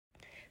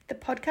The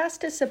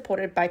podcast is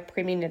supported by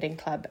Premier Knitting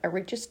Club, a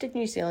registered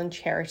New Zealand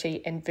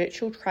charity and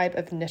virtual tribe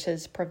of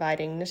knitters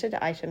providing knitted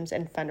items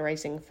and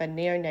fundraising for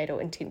neonatal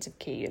intensive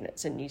care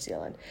units in New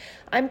Zealand.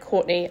 I'm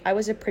Courtney, I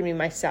was a Premier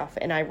myself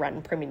and I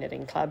run Premier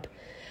Knitting Club.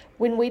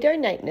 When we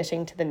donate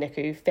knitting to the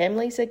NICU,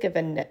 families are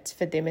given knits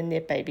for them and their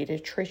baby to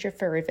treasure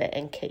forever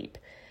and keep.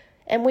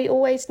 And we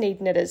always need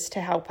knitters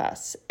to help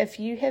us. If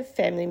you have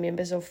family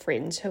members or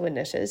friends who are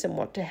knitters and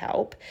want to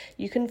help,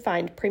 you can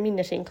find Premier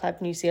Knitting Club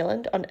New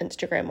Zealand on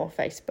Instagram or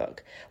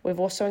Facebook.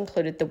 We've also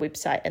included the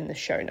website in the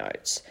show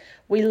notes.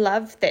 We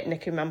love that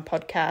NICU Mum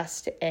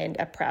podcast and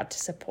are proud to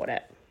support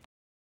it.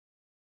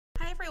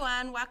 Hi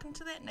everyone, welcome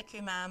to That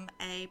NICU Mum,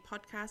 a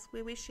podcast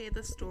where we share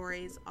the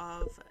stories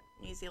of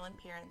New Zealand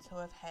parents who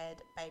have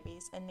had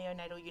babies in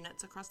neonatal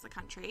units across the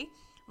country.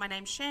 My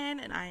name's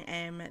Shan and I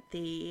am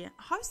the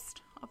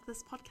host of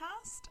this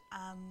podcast.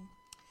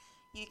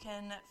 You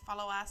can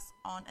follow us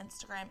on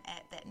Instagram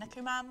at That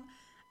NICU Mum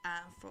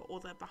for all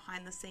the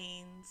behind the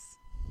scenes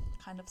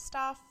kind of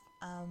stuff,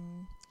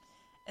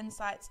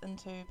 insights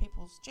into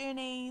people's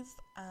journeys.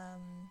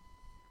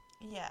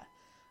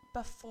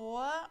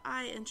 Before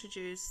I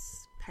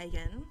introduce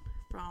Pagan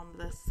from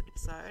this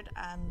episode,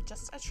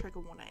 just a trigger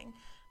warning.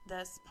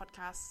 This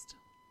podcast,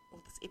 or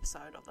this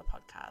episode of the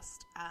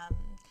podcast,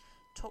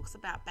 talks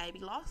about baby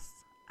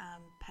loss.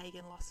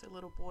 Pagan lost her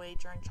little boy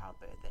during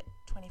childbirth at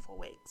 24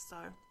 weeks, so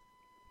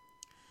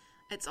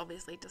it's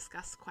obviously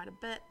discussed quite a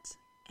bit,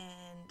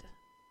 and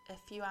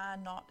if you are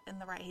not in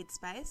the right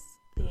headspace,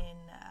 then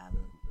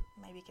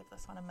maybe give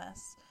this one a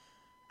miss.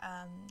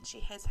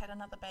 She has had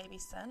another baby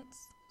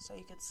since, so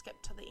you could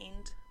skip to the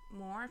end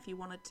more if you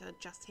wanted to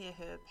just hear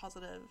her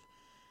positive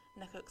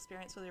NICU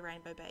experience with her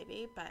rainbow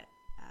baby, but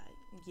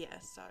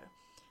so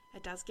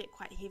it does get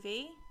quite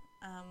heavy,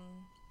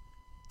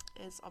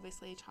 as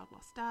obviously child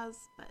loss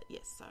does, but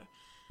yes, so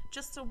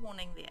just a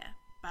warning there.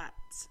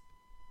 But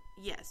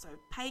so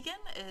Pagan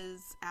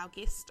is our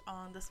guest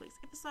on this week's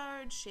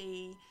episode.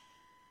 She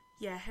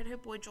had her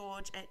boy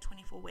George at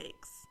 24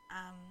 weeks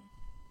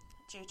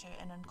due to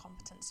an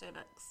incompetent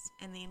cervix,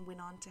 and then went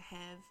on to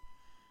have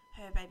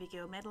her baby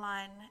girl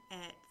Madeline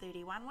at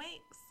 31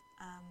 weeks.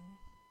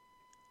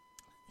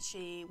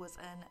 She was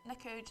in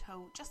NICU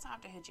till just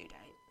after her due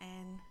date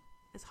and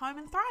is home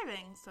and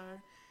thriving. So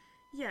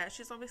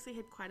she's obviously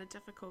had quite a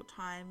difficult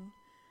time,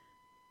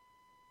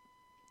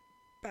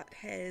 but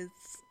has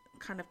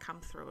kind of come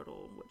through it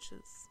all, which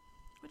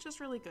is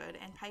really good.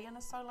 And Pagan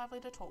is so lovely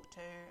to talk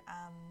to.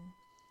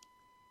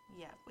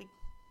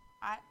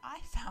 I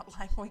felt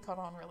like we got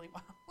on really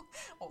well.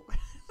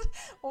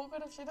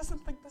 Awkward if she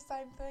doesn't think the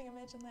same thing,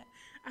 imagine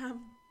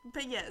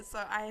that. So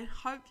I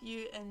hope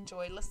you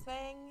enjoy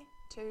listening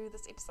to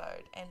this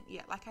episode. And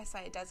like I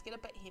say, it does get a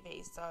bit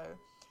heavy, so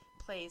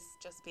please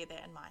just bear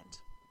that in mind.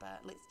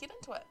 But let's get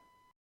into it.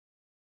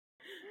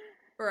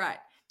 Right.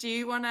 Do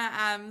you want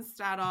to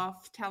start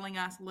off telling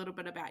us a little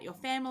bit about your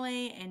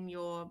family and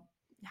your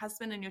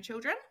husband and your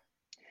children?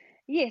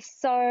 Yes,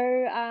 so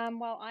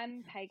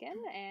I'm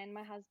Pagan and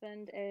my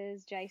husband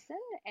is Jason,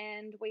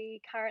 and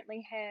we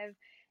currently have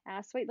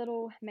our sweet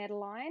little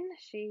Madeline.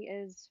 She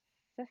is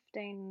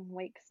 15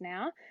 weeks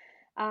now,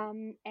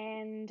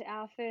 and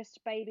our first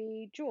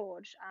baby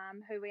George,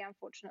 who we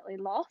unfortunately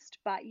lost.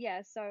 But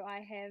so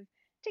I have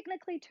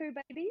technically two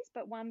babies,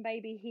 but one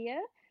baby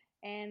here,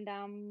 and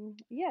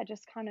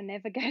just kind of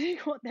navigating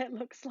what that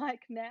looks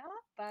like now.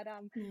 But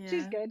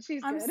she's good.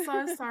 I'm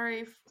so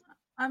sorry.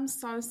 I'm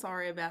so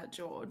sorry about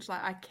George.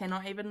 Like, I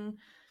cannot even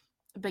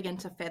begin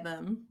to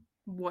fathom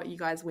what you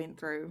guys went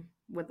through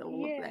with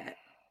all of that.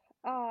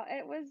 Oh,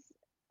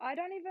 I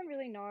don't even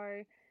really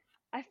know.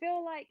 I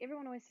feel like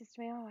everyone always says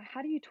to me, oh,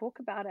 how do you talk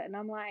about it? And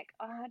I'm like,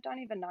 oh, I don't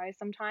even know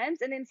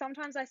sometimes. And then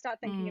sometimes I start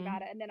thinking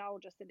about it, and then I will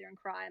just sit there and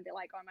cry and be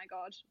like, oh my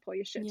God, pull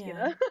your shit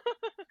together.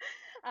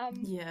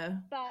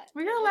 But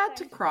we're allowed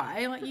to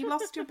cry. Like, you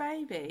lost your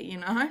baby, you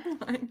know?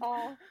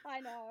 Oh, I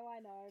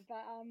know.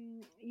 But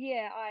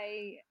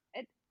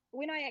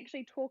when I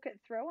actually talk it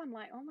through, I'm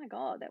like, oh my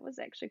God, that was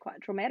actually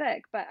quite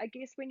traumatic. But I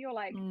guess when you're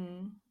like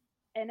in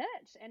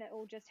it and it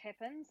all just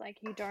happens, like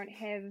you don't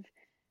have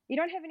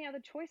any other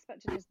choice but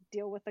to just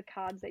deal with the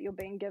cards that you're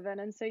being given,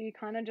 and so you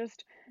kind of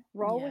just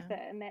roll with it,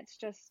 and that's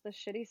just the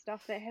shitty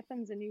stuff that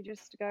happens, and you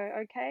just go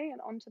okay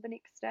and on to the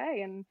next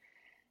day. And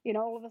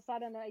all of a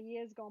sudden a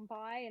year's gone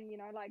by, and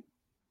like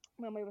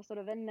when we were sort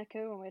of in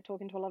NICU and we were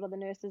talking to a lot of the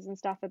nurses and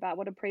stuff about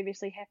what had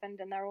previously happened,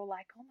 and they're all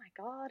like, oh my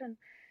God. And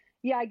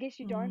I guess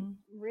you don't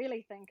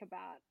really think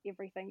about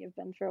everything you've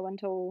been through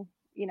until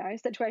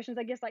situations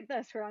I guess like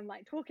this where I'm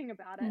like talking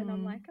about it and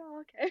I'm like,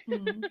 oh okay.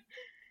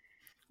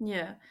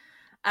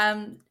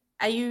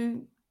 Are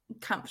you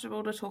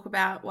comfortable to talk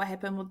about what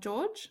happened with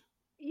George?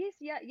 Yes,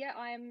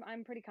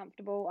 I'm pretty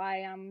comfortable.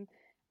 I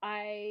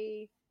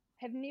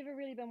have never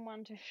really been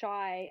one to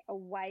shy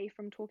away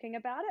from talking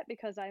about it,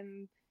 because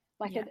I'm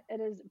like it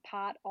is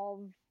part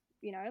of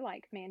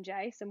like me and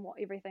Jace and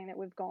everything that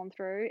we've gone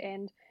through.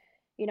 And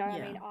I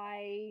mean,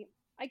 I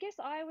guess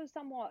I was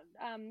somewhat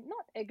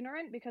not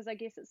ignorant, because I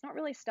guess it's not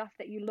really stuff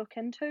that you look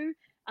into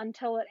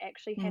until it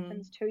actually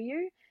happens to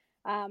you.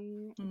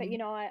 But you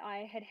know,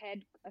 I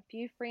had a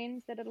few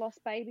friends that had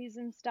lost babies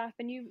and stuff,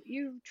 and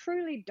you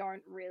truly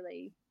don't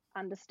really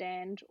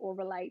understand or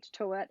relate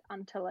to it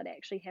until it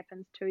actually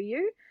happens to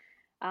you.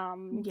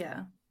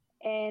 Yeah.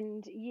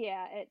 And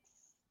yeah,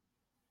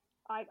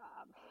 I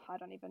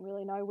don't even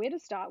really know where to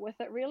start with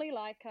it, really.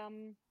 Like,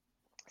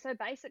 so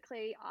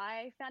basically,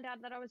 I found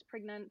out that I was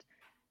pregnant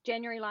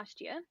January last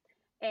year,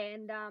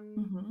 and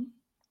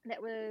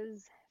that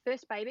was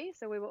first baby,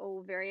 so we were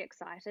all very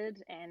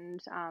excited,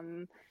 and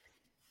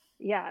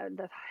yeah,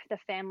 the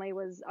family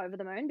was over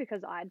the moon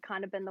because I'd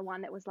kind of been the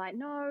one that was like,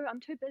 no, I'm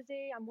too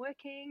busy, I'm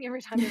working.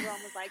 Every time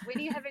everyone was like, when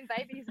are you having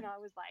babies? And I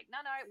was like, no,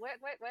 work.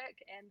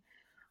 And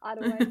I'd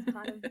always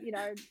kind of, you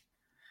know,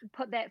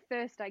 put that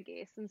first, I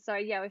guess. And so,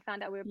 yeah, we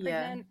found out we were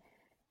pregnant.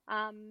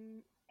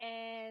 And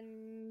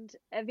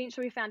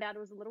eventually we found out it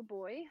was a little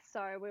boy.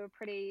 So we were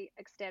pretty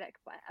ecstatic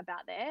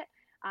about that.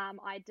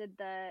 I did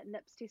the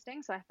NIPS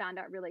testing, so I found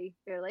out really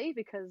early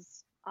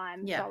because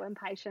I'm so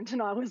impatient,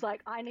 and I was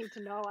like, I need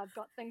to know, I've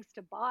got things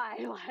to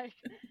buy, like,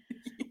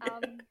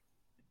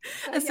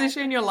 so,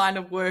 especially in your line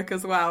of work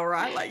as well,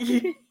 right? Like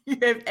you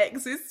have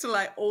access to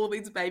like all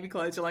these baby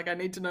clothes. You're like, I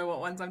need to know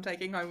what ones I'm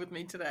taking home with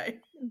me today.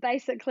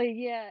 Basically,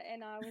 yeah.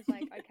 And I was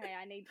like, okay,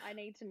 I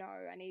need to know,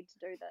 I need to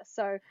do this.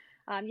 So,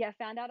 yeah, I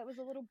found out it was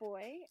a little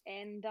boy,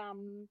 and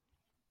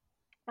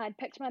I'd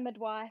picked my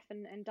midwife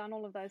and done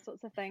all of those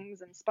sorts of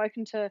things, and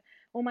spoken to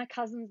all my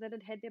cousins that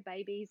had had their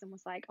babies, and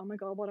was like, oh my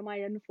God, what am I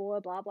in for?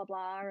 Blah, blah,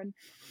 blah. And,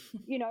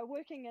 you know,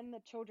 working in the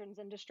children's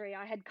industry,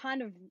 I had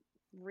kind of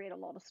read a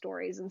lot of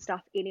stories and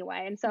stuff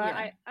anyway. And so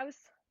I was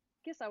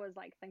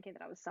like thinking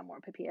that I was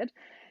somewhat prepared.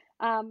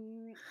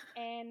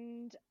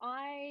 And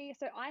I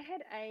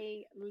had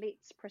a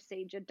LETS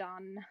procedure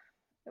done.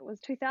 It was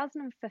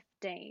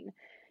 2015.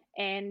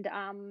 And,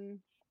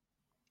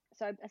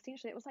 so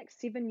essentially it was like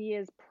 7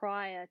 years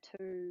prior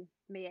to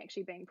me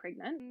actually being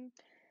pregnant.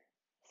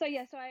 So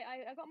yeah, so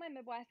I got my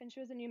midwife, and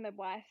she was a new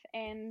midwife,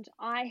 and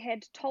I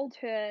had told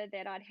her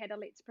that I'd had a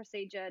LETS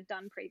procedure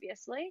done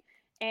previously,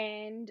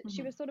 and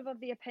she was sort of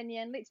the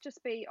opinion, let's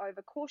just be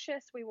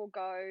overcautious. We will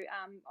go,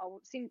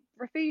 I'll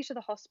refer you to the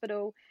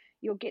hospital.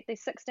 You'll get the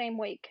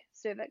 16-week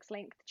cervix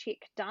length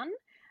check done.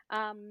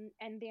 And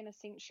then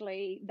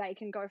essentially they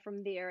can go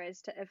from there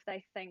as to if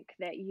they think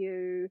that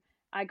you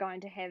are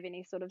going to have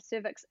any sort of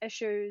cervix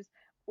issues,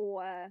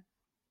 or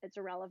it's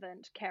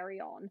irrelevant, carry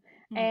on.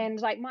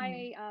 And like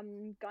my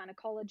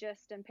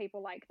gynecologist and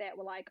people like that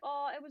were like,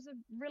 oh, it was a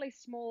really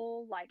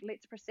small like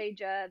LETS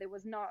procedure, there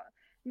was no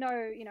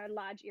you know,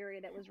 large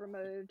area that was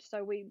removed,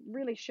 so we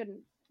really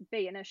shouldn't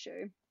be an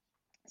issue.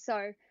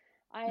 So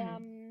I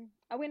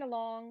went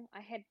along, I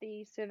had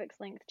the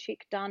cervix length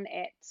check done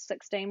at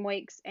 16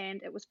 weeks,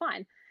 and it was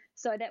fine.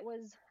 So that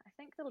was, I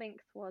think the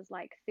length was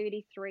like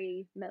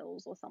 33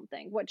 mils or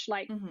something, which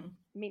like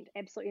meant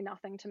absolutely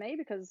nothing to me,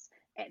 because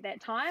at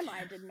that time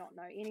I did not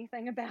know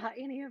anything about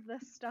any of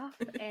this stuff.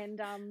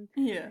 And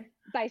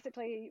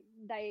basically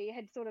they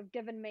had sort of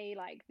given me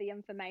like the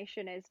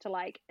information as to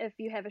like, if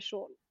you have a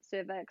short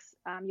cervix,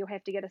 you'll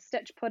have to get a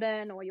stitch put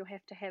in, or you'll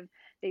have to have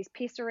these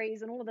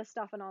pessaries and all of this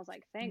stuff. And I was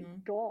like,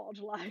 thank God,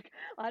 like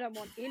I don't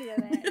want any of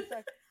that.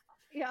 So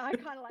yeah, I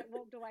kind of like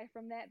walked away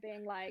from that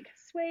being like,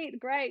 sweet,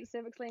 great,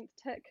 cervix length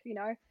tick, you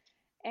know.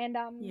 And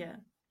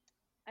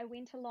I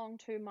went along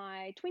to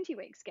my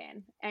 20-week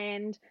scan,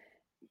 and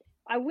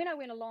when I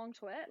went along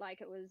to it,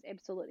 like it was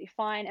absolutely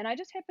fine. And I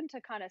just happened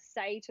to kind of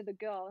say to the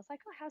girl, I was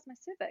like, oh, how's my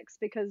cervix?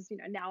 Because, you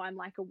know, now I'm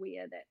like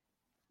aware that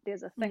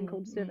there's a thing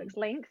called cervix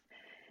length.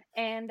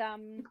 And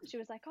she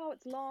was like, oh,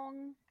 it's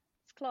long,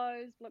 it's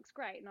closed, looks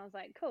great. And I was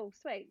like, cool,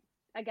 sweet.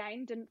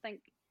 Again, didn't think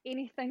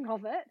anything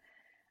of it.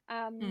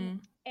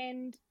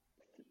 And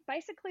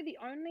basically the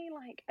only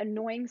like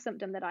annoying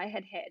symptom that I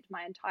had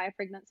my entire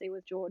pregnancy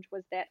with George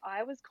was that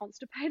I was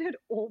constipated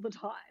all the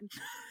time.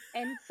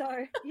 And so,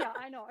 yeah,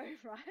 I know,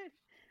 right?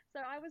 So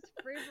I was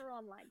forever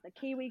on like the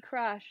Kiwi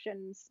Crush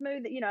and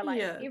Smooth, you know,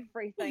 like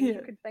everything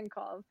you could think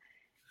of.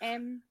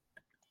 And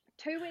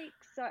 2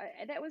 weeks, so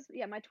that was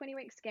my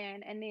 20-week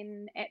scan. And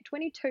then at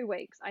 22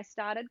 weeks I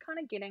started kind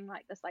of getting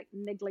like this like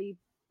niggly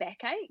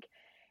backache,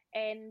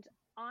 and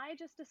I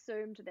just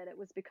assumed that it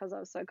was because I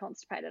was so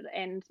constipated.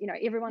 And you know,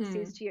 everyone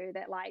says to you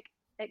that like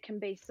it can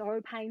be so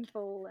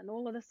painful and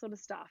all of this sort of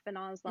stuff, and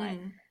I was like,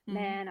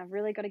 man, I've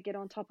really got to get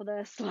on top of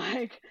this,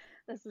 like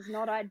this is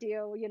not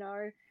ideal, you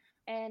know.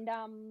 And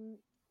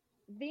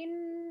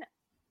then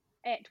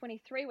at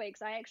 23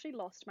 weeks I actually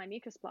lost my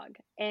mucus plug.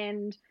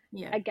 And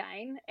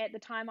again, at the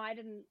time I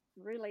didn't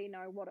really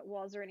know what it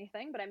was or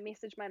anything, but I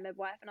messaged my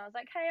midwife and I was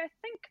like, hey, I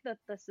think that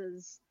this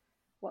is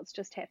what's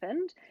just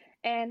happened.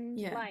 And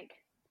like,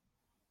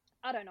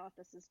 I don't know if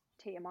this is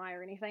TMI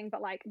or anything,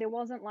 but like there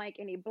wasn't like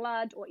any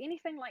blood or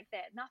anything like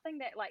that, nothing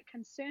that like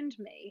concerned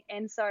me.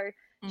 And so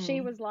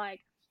she was like,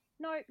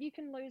 no, you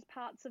can lose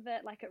parts of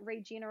it, like it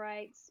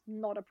regenerates,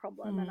 not a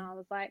problem. And I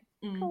was like,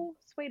 cool,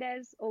 sweet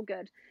as, all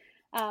good.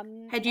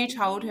 Had you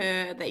told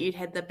her that you'd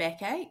had the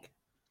backache?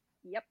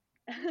 Yep.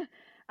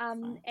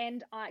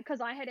 And because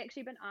I had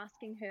actually been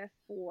asking her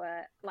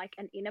for like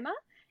an enema,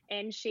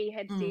 and she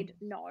had said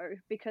no,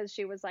 because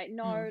she was like,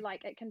 no,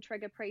 like it can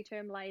trigger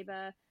preterm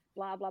labor,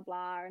 blah blah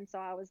blah. And so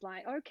I was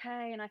like,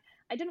 okay. And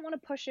I didn't want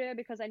to push her,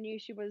 because I knew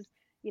she was,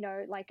 you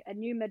know, like a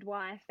new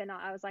midwife, and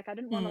I was like, I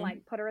didn't want to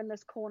like put her in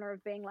this corner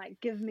of being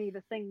like, give me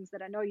the things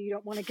that I know you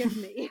don't want to give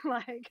me.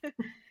 Like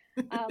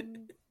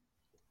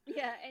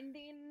yeah. And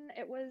then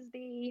it was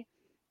the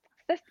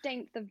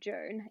 15th of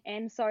June,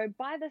 and so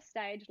by this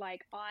stage,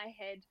 like, I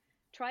had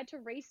tried to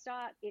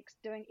restart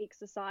doing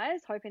exercise,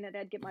 hoping that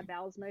they'd get my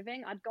bowels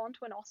moving. I'd gone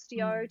to an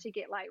osteo to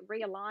get like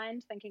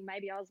realigned, thinking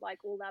maybe I was like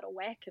all out of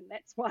whack, and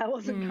that's why I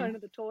wasn't going to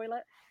the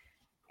toilet.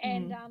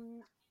 And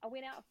I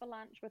went out for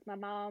lunch with my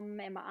mum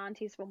and my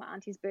aunties for my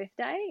auntie's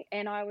birthday,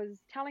 and I was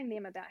telling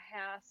them about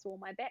how sore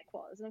my back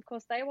was, and of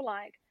course they were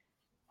like,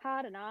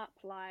 harden up,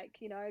 like,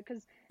 you know,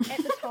 because at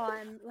the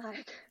time,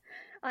 like,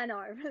 I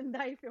know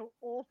they feel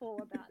awful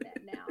about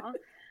that now,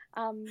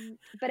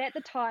 but at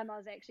the time I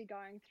was actually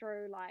going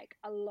through like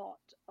a lot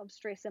of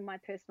stress in my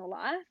personal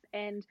life,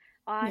 and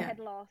I had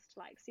lost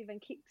like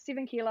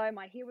 7 kilo,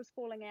 my hair was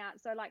falling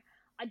out, so like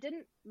I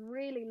didn't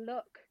really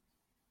look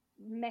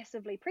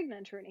massively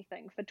pregnant or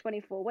anything for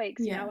 24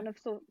 weeks, you know. And of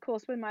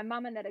course when my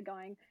mum and that are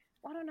going,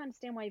 well, I don't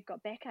understand why you've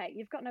got backache,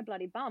 you've got no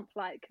bloody bump,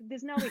 like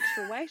there's no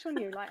extra weight on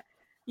you, like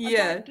I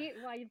don't get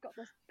why you've got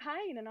this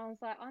pain. And I was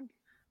like,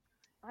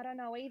 I don't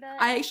know either.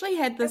 I actually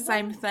had the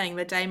same thing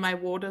the day my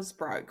waters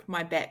broke.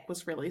 My back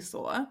was really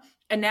sore.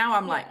 And now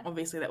I'm like,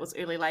 obviously that was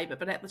early labor,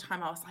 but at the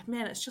time I was like,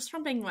 man, it's just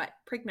from being like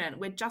pregnant.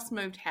 We'd just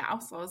moved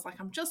house. I was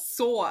like, I'm just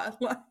sore.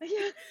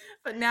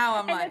 But now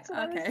I'm like, that's what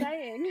I was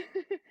saying.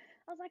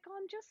 I was like, oh,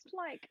 I'm just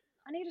like,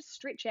 I need to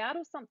stretch out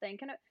or something.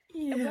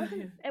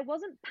 It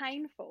wasn't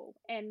painful.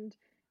 And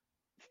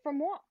from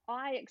what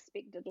I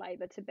expected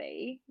labor to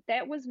be,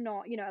 that was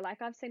not, you know,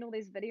 like I've seen all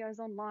these videos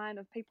online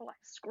of people like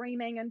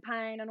screaming in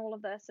pain and all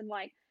of this, and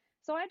like,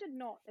 so I did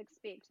not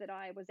expect that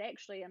I was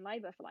actually in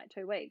labor for like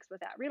 2 weeks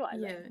without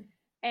realizing.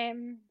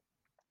 And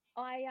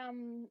I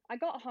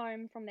got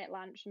home from that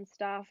lunch and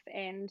stuff,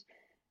 and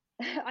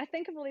I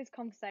think of all these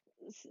conversations.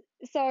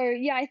 So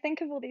yeah, I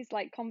think of all these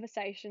like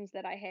conversations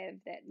that I have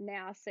that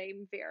now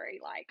seem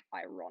very like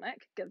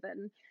ironic,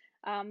 given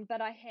but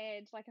I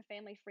had like a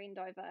family friend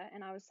over,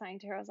 and I was saying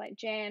to her, I was like,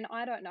 Jan,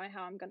 I don't know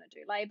how I'm going to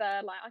do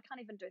labor. Like, I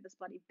can't even do this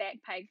bloody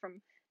backache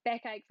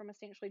from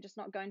essentially just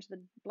not going to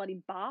the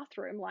bloody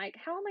bathroom. Like,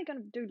 how am I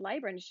going to do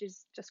labor? And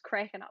she's just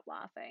cracking up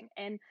laughing.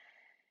 And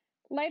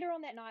later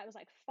on that night, it was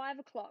like 5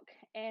 o'clock,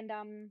 and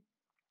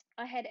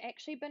I had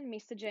actually been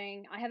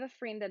messaging. I have a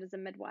friend that is a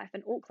midwife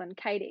in Auckland,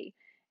 Katie,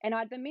 and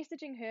I'd been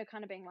messaging her,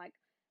 kind of being like,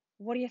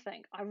 what do you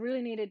think? I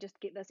really need to just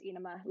get this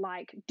enema.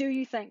 Like, do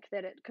you think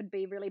that it could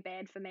be really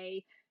bad for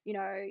me? You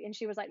know, and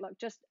she was like, look,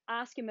 just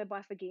ask your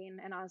midwife again.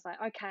 And I was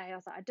like, okay. I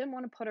was like, I didn't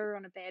want to put her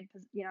on a bad.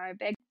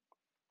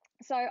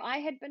 So I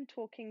had been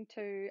talking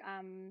to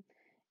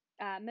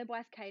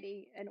midwife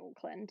Katie in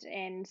Auckland,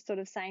 and sort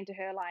of saying to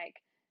her, like,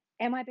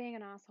 am I being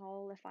an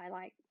asshole if I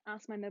like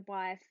ask my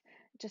midwife,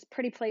 just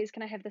pretty please,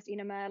 can I have this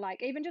enema?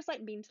 Like, even just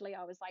like mentally,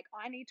 I was like,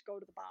 I need to go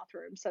to the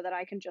bathroom so that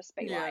I can just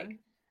be like,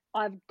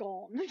 I've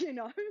gone, you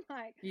know,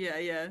 like,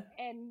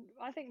 and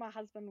I think my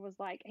husband was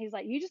like, he's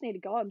like, you just need to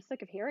go. I'm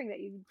sick of hearing that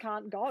you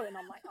can't go. And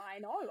I'm like, I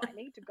know, I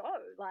need to go.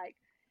 Like,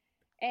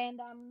 and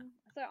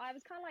so I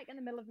was kind of like in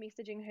the middle of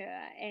messaging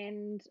her,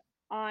 and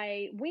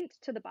I went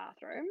to the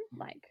bathroom,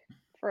 like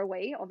for a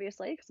wee,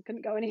 obviously, because I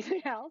couldn't go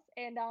anything else.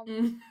 And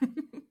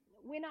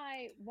when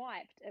I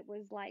wiped, it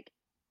was like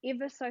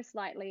ever so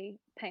slightly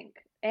pink.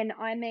 And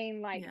I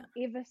mean like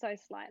ever so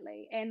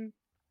slightly. And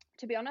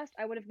to be honest,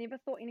 I would have never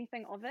thought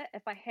anything of it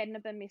if I hadn't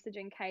have been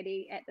messaging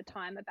Katie at the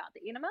time about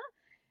the enema.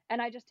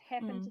 And I just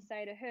happened to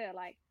say to her,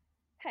 like,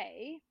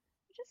 hey,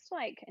 just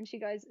like, and she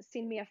goes,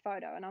 send me a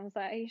photo. And I was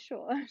like, are you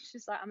sure?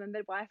 She's like, I'm a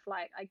midwife,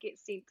 like I get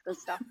sent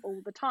this stuff all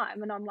the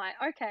time. And I'm like,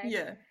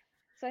 okay.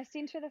 So I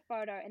sent her the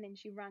photo, and then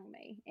she rang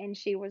me, and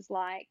she was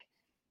like,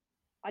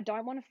 I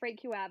don't want to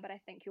freak you out, but I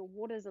think your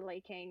waters are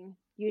leaking.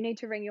 You need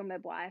to ring your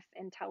midwife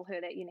and tell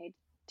her that you need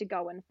to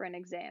go in for an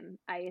exam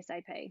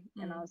ASAP.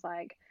 And I was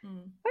like,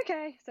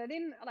 okay. So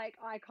then like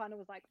I kind of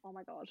was like, oh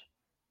my god,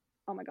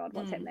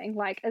 what's happening?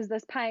 Like, is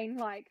this pain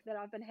like that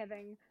I've been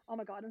having? Oh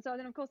my god. And so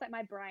then of course like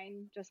my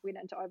brain just went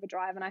into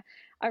overdrive, and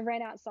I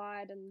ran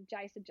outside, and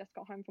Jace had just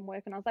got home from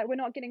work, and I was like, we're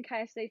not getting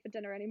KFC for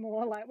dinner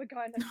anymore, like we're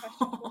going to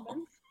Christian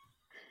Women's.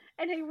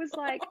 And he was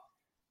like,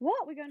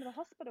 what, we're going to the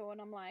hospital? And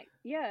I'm like,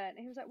 yeah. And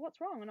he was like,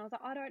 what's wrong? And I was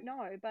like, I don't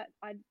know, but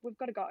we've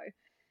got to go.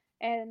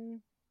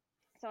 And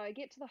so I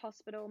get to the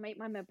hospital, meet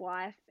my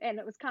midwife, and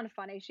it was kind of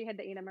funny. She had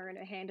the enema in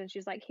her hand, and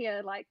she's like,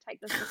 here, like,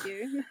 take this with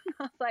you.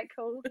 I was like,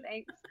 cool,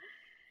 thanks.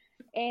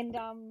 And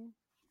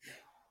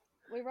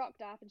we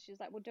rocked up, and she's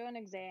like, we'll do an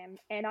exam.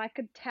 And I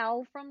could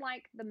tell from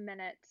like the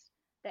minute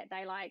that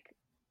they like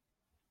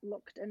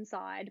looked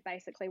inside,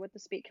 basically with the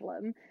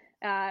speculum,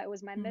 it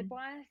was my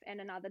midwife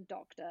and another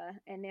doctor,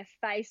 and their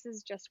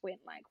faces just went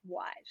like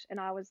white.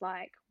 And I was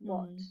like,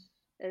 what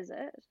is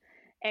it?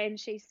 And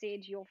she said,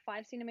 you're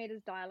 5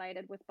 centimeters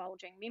dilated with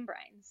bulging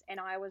membranes. And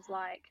I was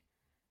like,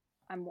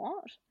 I'm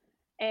what?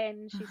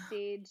 And she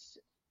said,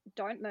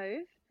 don't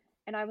move.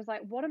 And I was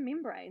like, what are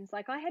membranes?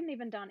 Like, I hadn't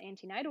even done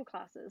antenatal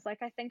classes. Like,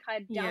 I think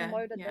I'd Yeah,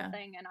 downloaded the yeah,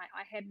 thing and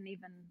I hadn't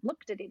even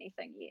looked at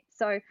anything yet.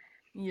 So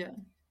yeah.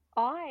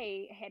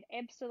 I had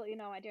absolutely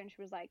no idea. And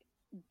she was like,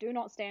 do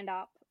not stand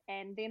up.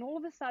 And then all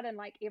of a sudden,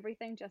 like,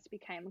 everything just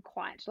became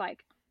quite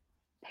like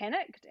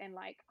panicked and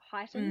like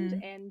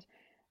heightened. And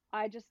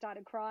I just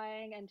started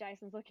crying, and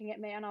Jason's looking at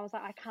me, and I was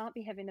like, I can't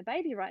be having a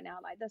baby right now.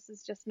 Like, this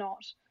is just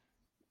not,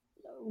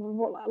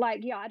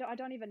 like, yeah, I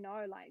don't even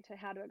know, like, to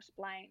how to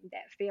explain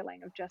that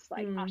feeling of just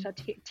like utter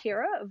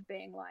terror of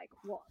being like,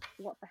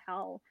 what the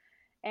hell?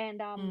 And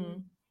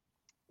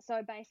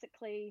so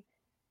basically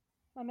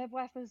my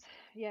midwife was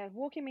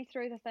walking me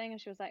through the thing, and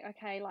she was like,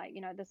 okay, like,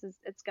 you know,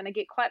 it's going to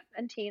get quite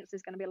intense.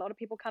 There's going to be a lot of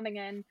people coming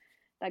in.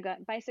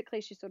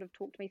 Basically, she sort of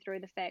talked me through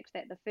the fact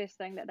that the first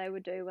thing that they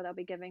would do, they'll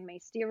be giving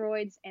me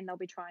steroids, and they'll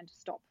be trying to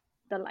stop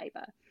the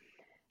labor.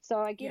 So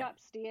I get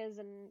upstairs,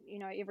 and, you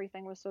know,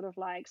 everything was sort of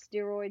like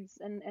steroids,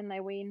 and they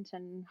went,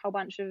 and a whole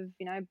bunch of,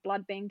 you know,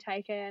 blood being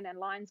taken and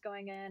lines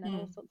going in and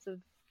all sorts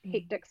of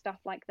hectic stuff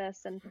like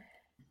this. And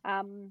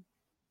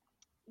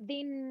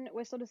then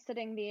we're sort of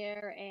sitting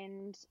there,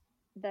 and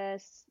the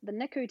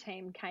NICU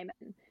team came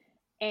in,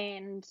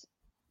 and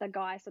the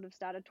guy sort of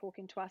started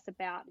talking to us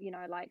about, you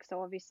know, like,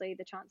 so obviously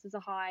the chances are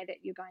high that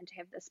you're going to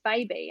have this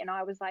baby. And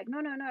I was like, no,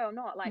 I'm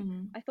not. Like,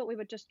 I thought we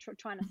were just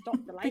trying to stop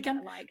the labor.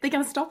 They're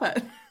going to stop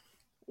it.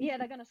 Yeah,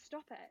 they're going to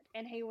stop it.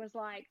 And he was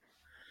like,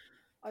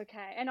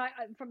 okay. And I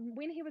from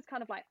when he was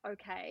kind of like,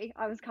 okay,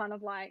 I was kind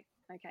of like,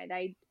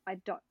 okay,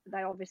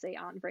 they obviously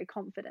aren't very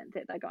confident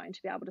that they're going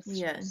to be able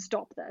to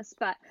stop this.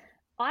 But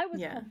I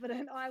was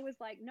confident. I was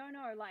like, no,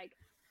 like,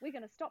 we're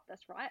going to stop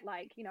this, right?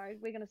 Like, you know,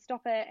 we're going to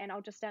stop it, and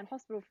I'll just stay in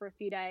hospital for a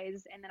few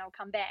days, and then I'll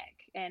come back,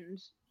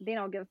 and then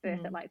I'll give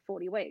birth at like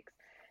 40 weeks.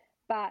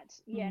 But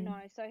no.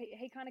 So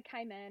he kind of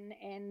came in,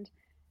 and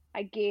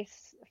I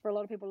guess for a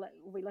lot of people that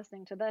will be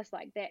listening to this,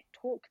 like, that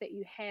talk that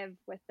you have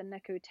with the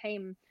NICU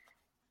team,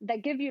 they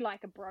give you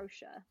like a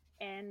brochure,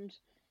 and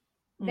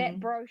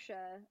that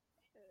brochure,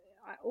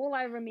 all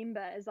I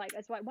remember is like,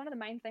 it's like one of the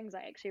main things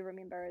I actually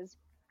remember is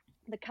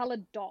the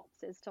colored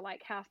dots as to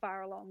like how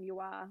far along you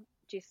are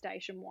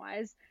gestation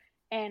wise.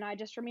 And I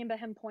just remember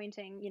him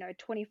pointing, you know,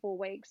 24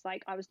 weeks,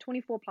 like I was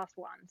 24 plus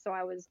 1, so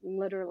I was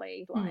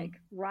literally like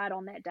right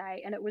on that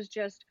day. And it was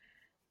just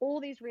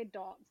all these red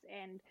dots,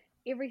 and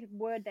every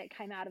word that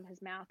came out of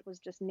his mouth was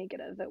just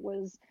negative. It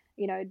was,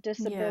 you know,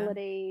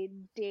 disability,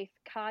 death,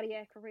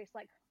 cardiac arrest,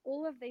 like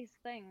all of these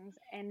things,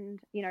 and,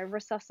 you know,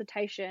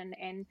 resuscitation.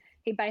 And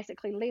he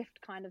basically left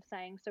kind of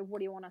saying, so what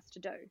do you want us to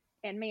do?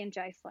 And me and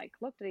Jace like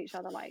looked at each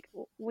other like,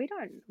 we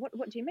don't,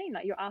 what do you mean?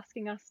 Like, you're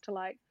asking us to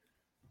like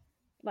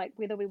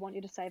whether we want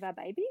you to save our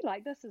baby?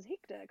 Like, this is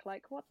hectic.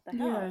 Like, what the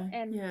hell?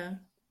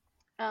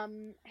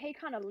 And he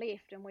kind of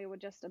left, and we were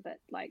just a bit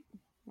like,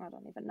 I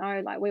don't even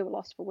know, like, we were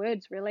lost for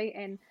words really.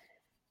 And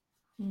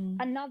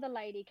another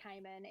lady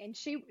came in, and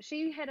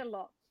she had a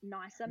lot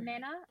nicer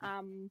manner.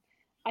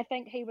 I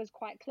think he was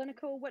quite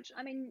clinical, which,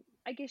 I mean,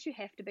 I guess you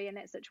have to be in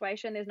that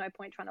situation. There's no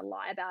point trying to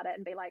lie about it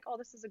and be like, oh,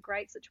 this is a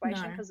great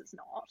situation, because it's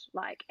not,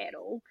 like, at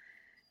all.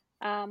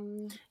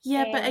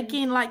 But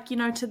again, like, you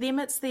know, to them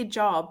it's their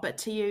job, but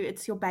to you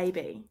it's your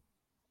baby.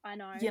 I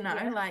know. You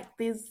know, like,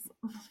 there's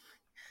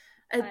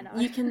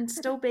you can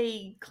still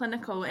be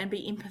clinical and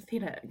be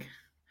empathetic.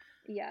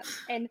 Yeah.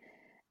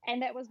 And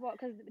that was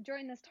because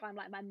during this time,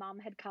 like, my mum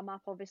had come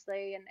up,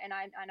 obviously, and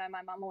I know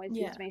my mum always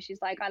says to me,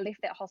 she's like, I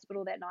left that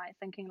hospital that night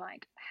thinking,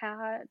 like,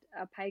 how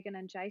are Pagan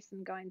and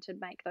Jason going to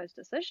make those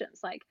decisions?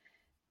 Like,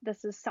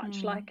 this is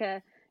such like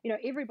a, you know,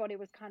 everybody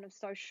was kind of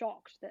so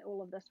shocked that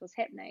all of this was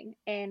happening.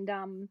 And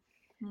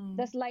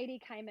this lady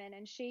came in,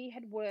 and she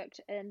had worked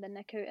in the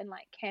NICU in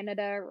like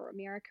Canada or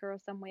America or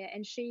somewhere,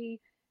 and she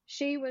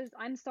was,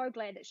 I'm so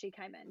glad that she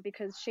came in,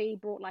 because she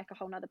brought like a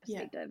whole nother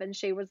perspective. And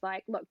she was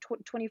like, look,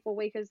 24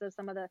 weekers are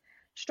some of the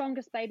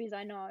strongest babies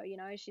I know. You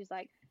know, she's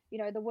like, you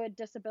know, the word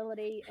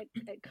disability,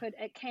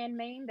 it can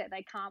mean that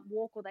they can't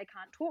walk or they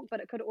can't talk, but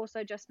it could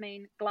also just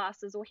mean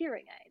glasses or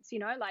hearing aids, you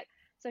know, like,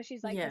 so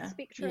she's like, the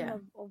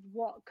spectrum of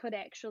what could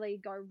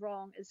actually go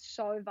wrong is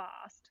so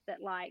vast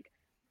that, like,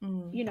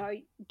 you know,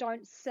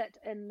 don't sit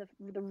in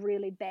the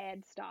really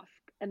bad stuff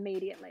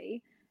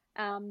immediately.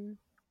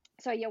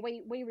 So yeah,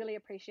 we really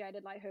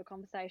appreciated like her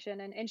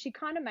conversation, and she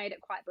kind of made it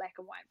quite black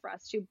and white for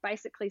us. She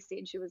basically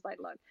said, she was like,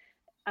 look,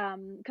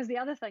 because the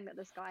other thing that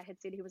this guy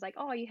had said, he was like,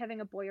 oh, are you having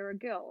a boy or a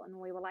girl? And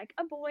we were like,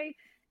 a boy.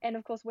 And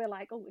of course we're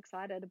like, oh,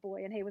 excited, a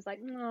boy. And he was like,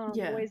 no,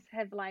 boys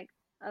have like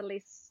a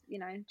less, you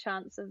know,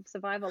 chance of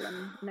survival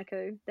in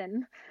NICU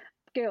than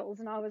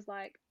girls. And I was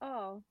like,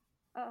 oh,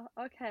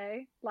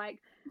 okay, like,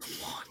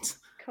 what?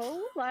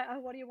 Cool. Like, oh,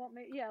 what do you want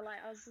me? Yeah, like,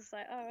 I was just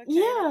like, oh,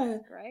 okay,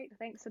 that's great.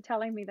 Thanks for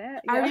telling me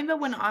that. I remember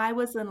when I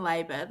was in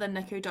labour, the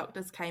NICU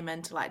doctors came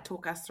in to like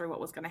talk us through what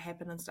was going to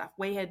happen and stuff.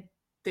 We had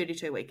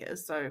 32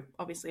 weekers, so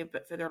obviously a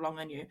bit further along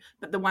than you.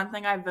 But the one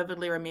thing I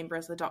vividly remember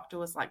is the doctor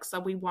was like, so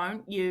we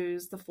won't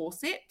use the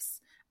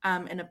forceps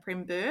in a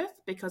prem birth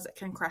because it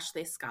can crush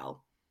their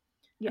skull.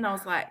 And I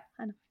was like,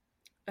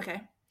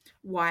 okay.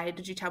 why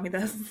did you tell me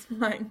this?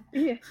 Like,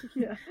 Yeah,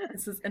 yeah.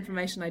 this is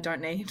information I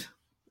don't need.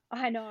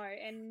 I know.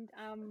 And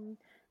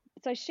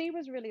so she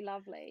was really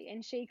lovely,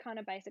 and she kind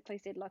of basically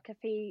said, look,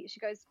 she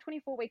goes,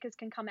 24 weekers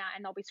can come out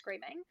and they'll be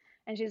screaming.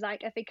 And she's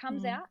like, if he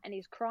comes out and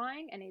he's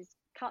crying and he's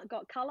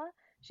got color,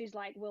 she's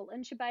like, we'll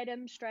intubate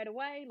him straight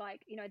away.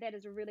 Like, that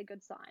is a really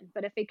good sign.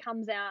 But if he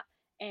comes out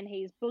and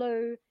he's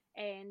blue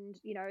and,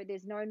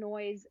 there's no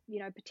noise,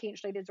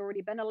 potentially there's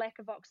already been a lack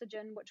of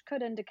oxygen, which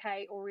could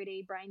indicate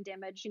already brain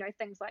damage,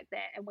 things like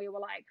that. And we were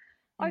like,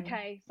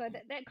 okay, so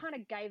that kind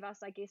of gave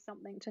us, I guess,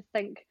 something to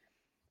think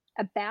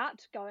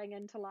about going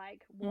into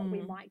like what we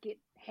might get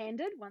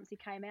handed once he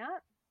came out.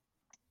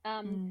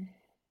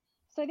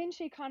 So then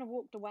she kind of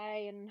walked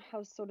away, and I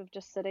was sort of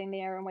just sitting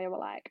there, and we were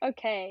like,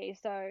 okay,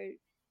 so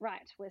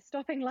right, we're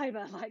stopping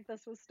labor. Like,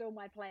 this was still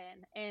my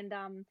plan. And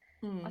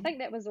I think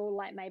that was all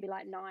like maybe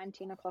like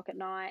 9-10 o'clock at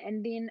night.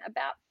 And then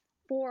about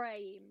 4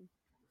 a.m.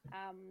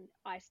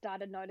 I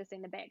started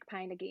noticing the back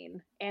pain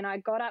again, and I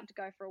got up to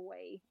go for a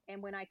wee,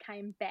 and when I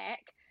came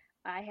back,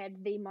 I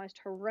had the most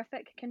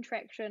horrific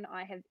contraction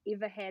I have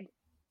ever had,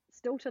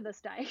 still to this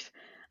date.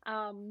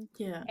 And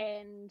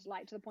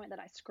like to the point that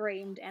I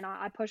screamed, and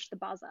I pushed the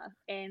buzzer.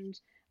 And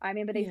I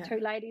remember these two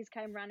ladies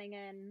came running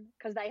in,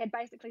 because they had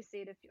basically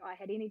said if I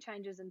had any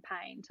changes in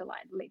pain to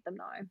like let them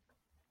know.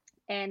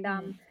 And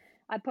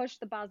I pushed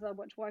the buzzer,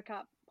 which woke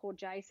up poor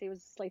Jace. He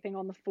was sleeping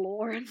on the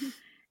floor,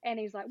 and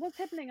he's like, what's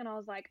happening? And I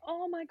was like,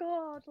 oh my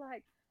God,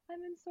 like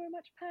I'm in so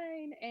much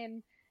pain.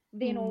 And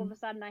then all of a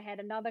sudden I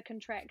had another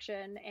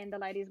contraction, and the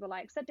ladies were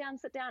like, sit down,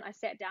 sit down. I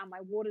sat down,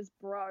 my waters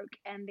broke,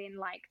 and then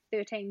like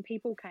 13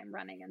 people came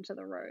running into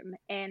the room.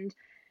 And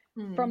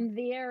from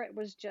there, it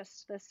was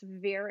just this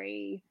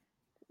very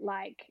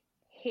like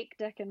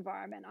hectic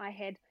environment. I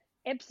had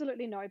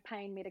absolutely no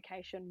pain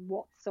medication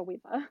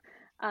whatsoever,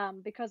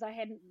 because I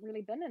hadn't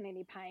really been in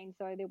any pain,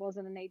 so there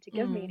wasn't a need to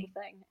give me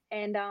anything.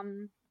 And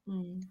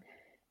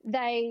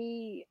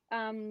they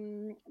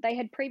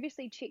had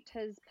previously checked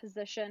his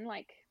position,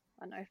 like,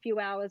 I don't know, a few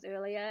hours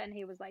earlier, and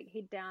he was like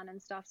head down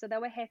and stuff. So they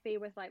were happy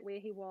with like where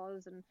he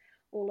was and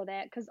all of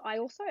that. Because I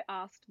also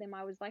asked them,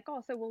 I was like,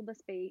 oh, so will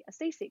this be a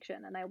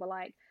C-section? And they were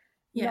like,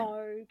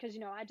 no, because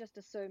I just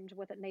assumed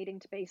with it needing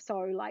to be so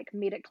like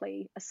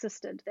medically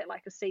assisted that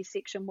like a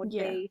C-section would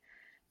be.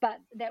 But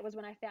that was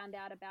when I found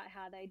out about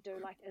how they do,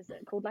 like, is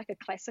it called like a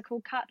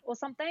classical cut or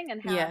something,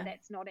 and how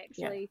that's not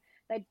actually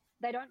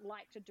they don't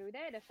like to do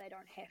that if they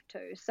don't have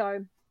to.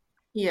 So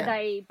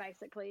they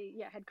basically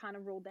had kind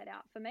of ruled that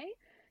out for me.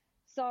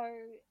 So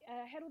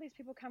I had all these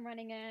people come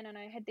running in, and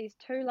I had these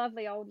two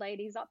lovely old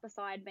ladies up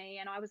beside me,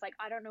 and I was like,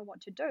 I don't know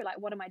what to do. Like,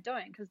 what am I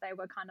doing? Because they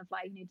were kind of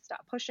like, you need to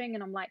start pushing.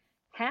 And I'm like,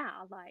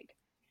 how? Like,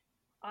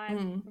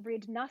 I've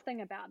read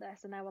nothing about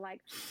this. And they were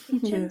like,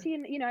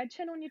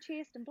 chin on your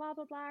chest and blah,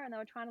 blah, blah. And they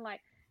were trying to like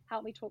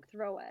help me talk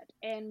through it.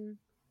 And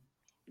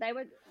they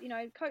were,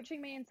 coaching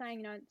me and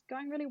saying, it's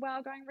going really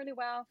well, going really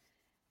well.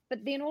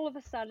 But then all of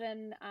a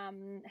sudden,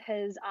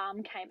 his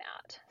arm came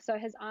out. So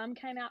his arm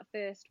came out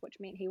first, which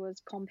meant he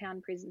was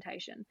compound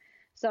presentation.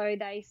 So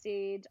they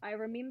said, I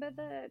remember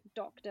the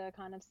doctor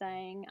kind of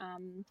saying,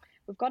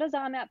 we've got his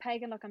arm out,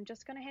 Pagan. Look, I'm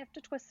just going to have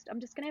to twist. I'm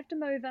just going to have to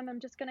move him.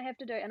 I'm just going to have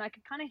to do it. And I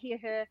could kind of hear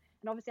her.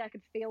 And obviously I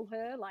could feel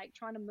her like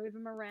trying to move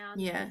him around.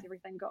 Because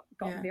everything got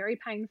very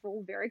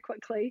painful very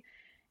quickly.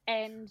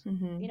 And,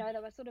 they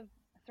were sort of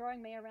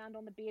throwing me around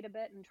on the bed a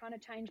bit and trying to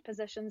change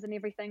positions and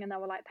everything. And they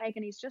were like,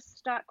 Pagan, he's just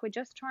stuck. We're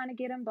just trying to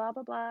get him, blah,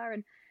 blah, blah.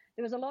 And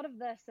there was a lot of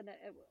this. And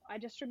I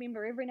just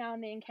remember every now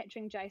and then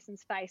catching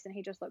Jason's face, and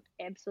he just looked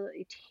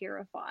absolutely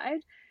terrified.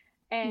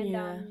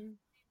 And,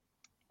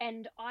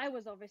 and I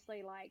was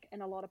obviously like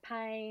in a lot of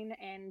pain,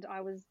 and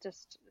I was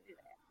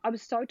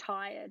so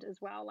tired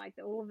as well. Like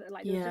there was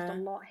just a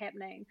lot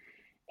happening.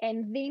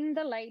 And then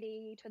the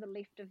lady to the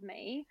left of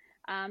me,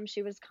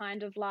 she was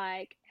kind of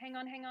like, hang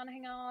on.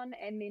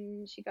 And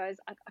then she goes,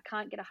 I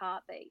can't get a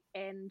heartbeat.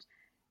 And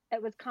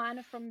it was kind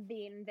of from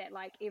then that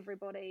like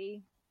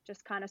everybody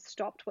just kind of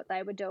stopped what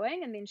they were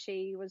doing. And then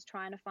she was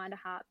trying to find a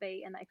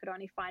heartbeat, and they could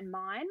only find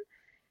mine.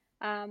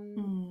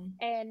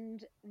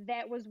 And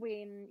that was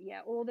when,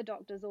 all the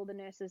doctors, all the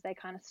nurses, they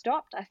kind of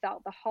stopped. I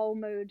felt the whole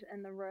mood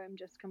in the room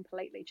just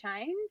completely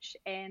change.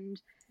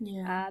 And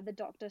the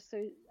doctor,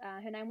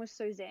 her name was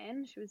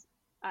Suzanne. She was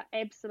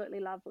absolutely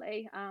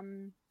lovely.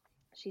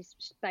 She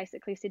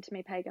basically said to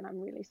me, Pagan,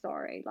 I'm really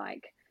sorry.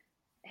 Like,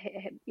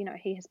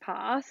 he has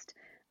passed.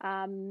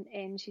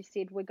 And she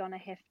said, we're going to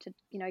have to,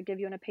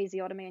 give you an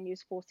episiotomy and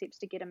use forceps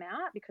to get him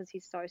out because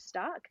he's so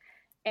stuck.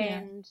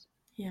 And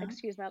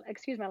excuse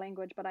my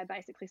language, but I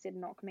basically said,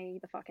 knock me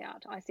the fuck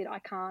out. I said, I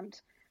can't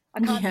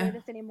do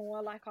this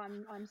anymore. Like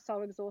I'm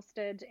so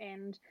exhausted.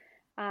 And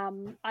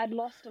I'd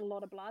lost a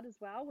lot of blood as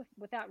well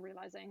without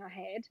realizing I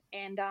had.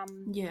 And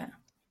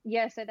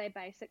so they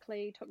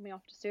basically took me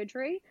off to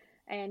surgery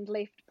and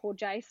left poor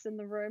Jace in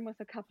the room with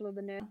a couple of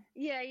the nurses.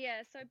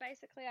 So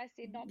basically I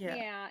said, knock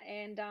me out.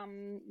 And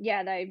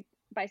they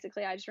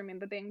basically, I just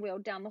remember being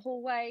wheeled down the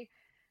hallway,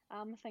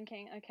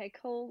 thinking, okay,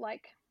 cool,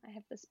 like I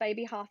have this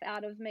baby half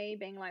out of me,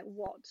 being like,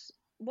 what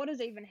what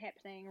is even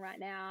happening right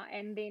now?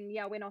 And then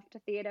I went off to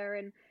theatre,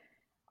 and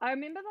I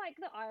remember like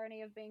the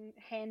irony of being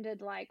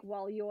handed like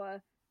while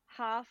you're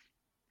half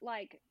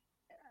like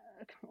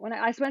when I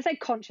want to say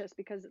conscious,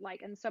 because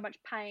like in so much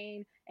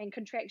pain and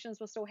contractions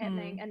were still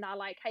happening, and they're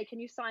like, hey, can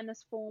you sign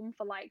this form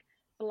for like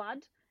blood?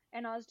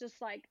 And I was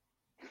just like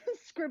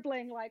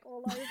scribbling like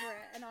all over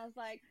it, and I was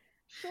like,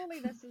 surely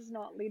this is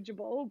not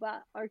legible,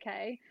 but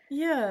okay.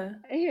 Yeah.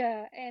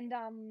 And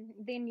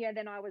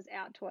then I was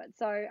out to it.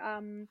 So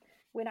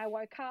when I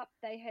woke up,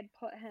 they had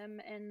put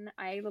him in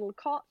a little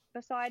cot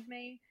beside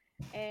me,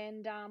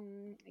 and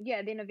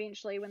then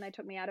eventually when they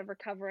took me out of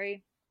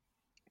recovery,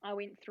 I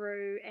went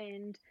through,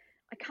 and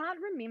I can't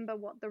remember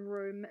what the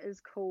room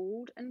is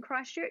called in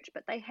Christchurch,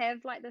 but they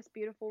have like this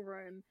beautiful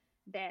room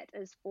that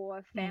is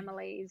for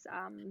families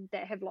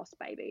that have lost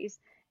babies.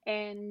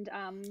 And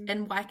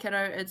in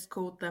Waikato, it's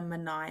called the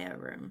Mania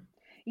room.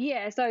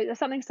 Yeah, so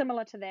something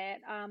similar to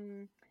that.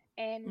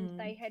 And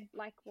they had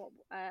like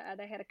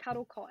they had a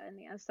cuddle cot in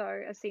there.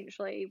 So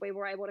essentially, we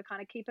were able to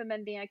kind of keep him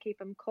in there,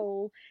 keep him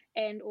cool,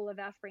 and all of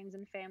our friends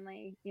and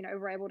family,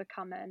 were able to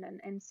come in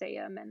and see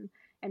him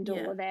and do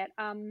all of that.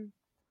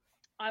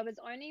 I was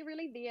only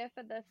really there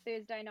for the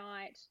Thursday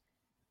night.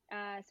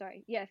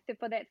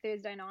 For that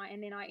Thursday night,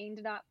 and then I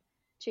ended up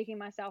checking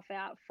myself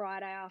out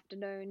Friday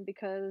afternoon,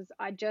 because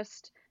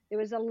there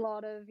was a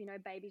lot of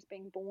babies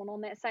being born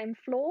on that same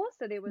floor,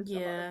 so there was a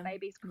lot of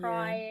babies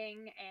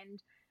crying,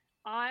 and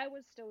I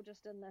was still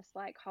just in this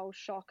like whole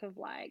shock of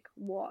like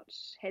what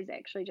has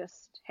actually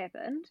just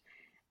happened,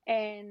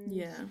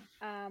 and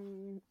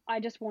I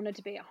just wanted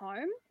to be at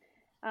home.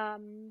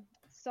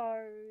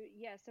 So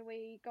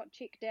we got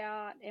checked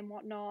out and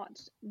whatnot.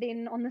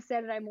 Then on the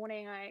Saturday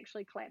morning, I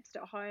actually collapsed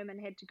at home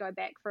and had to go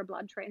back for a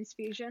blood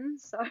transfusion.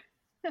 So,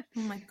 oh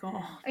my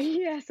God.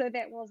 So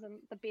that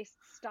wasn't the best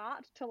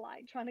start to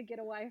like trying to get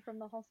away from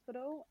the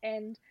hospital.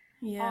 And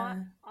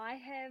I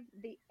have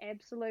the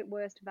absolute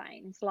worst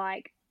veins.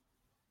 Like,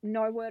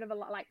 no word of a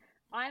lie. Like,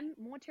 I'm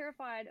more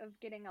terrified of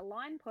getting a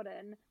line put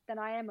in than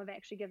I am of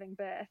actually giving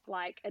birth.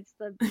 Like, it's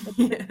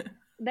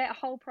that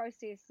whole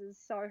process is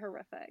so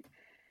horrific.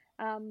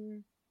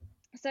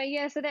 So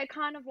that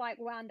kind of like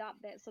wound up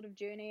that sort of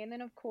journey. And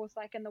then of course,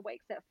 like in the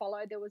weeks that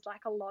followed, there was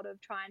like a lot of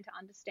trying to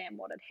understand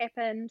what had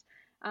happened.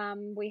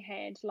 We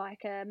had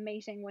like a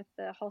meeting with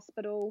the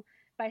hospital.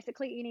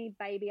 Basically any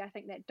baby, I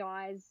think, that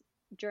dies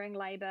during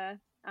labor,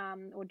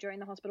 or during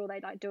the hospital, they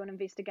like do an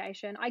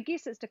investigation. I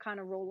guess it's to kind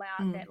of rule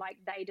out that like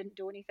they didn't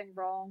do anything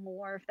wrong,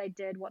 or if they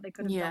did, what they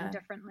could have done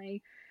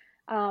differently.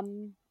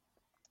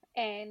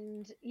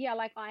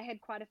 Like I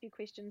had quite a few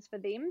questions for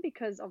them,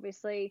 because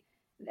obviously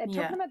it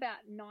took them about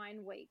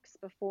 9 weeks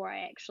before I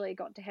actually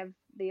got to have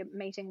the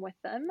meeting with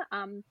them.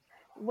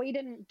 We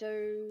didn't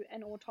do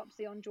an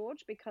autopsy on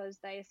George, because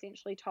they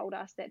essentially told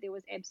us that there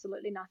was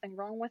absolutely nothing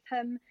wrong with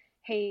him.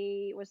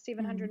 He was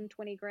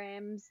 720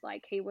 grams,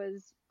 like he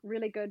was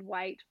really good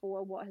weight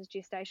for what his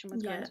gestation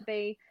was going to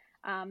be.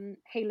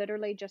 He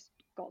literally just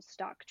got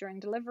stuck during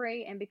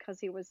delivery, and because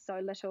he was so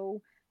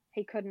little,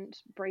 he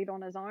couldn't breathe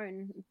on his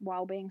own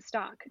while being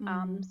stuck.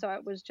 So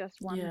it was just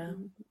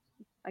one,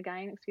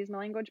 again, excuse my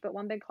language, but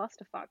one big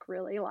clusterfuck,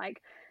 really.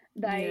 Like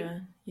they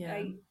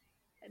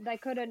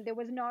couldn't, there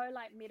was no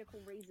like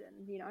medical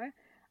reason,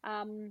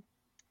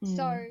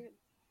 So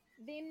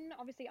then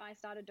obviously I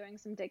started doing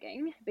some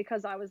digging,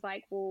 because I was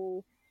like,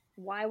 well,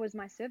 why was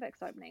my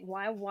cervix opening?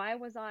 Why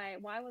was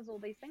all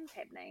these things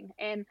happening?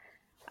 And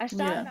I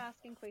started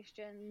asking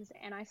questions,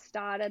 and I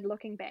started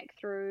looking back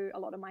through a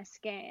lot of my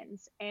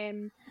scans.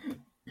 And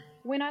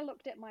when I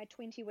looked at my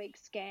 20-week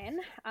scan,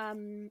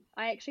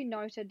 I actually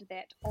noted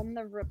that on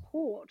the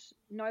report,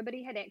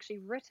 nobody had actually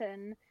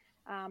written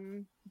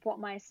what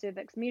my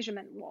cervix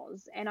measurement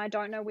was. And I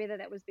don't know whether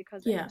that was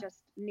because it had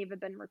just never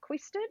been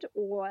requested,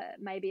 or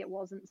maybe it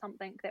wasn't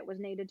something that was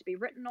needed to be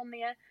written on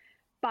there.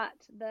 But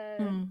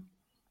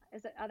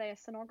are they a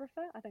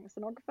sonographer? I think a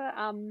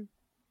sonographer.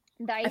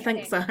 They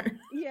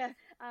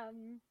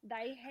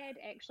had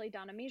actually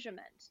done a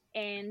measurement,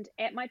 and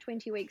at my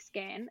 20-week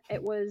scan,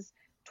 it was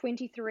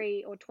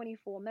 23 or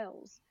 24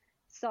 mils.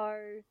 So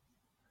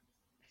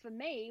for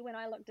me, when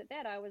I looked at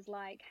that, I was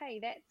like, hey,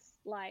 that's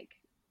like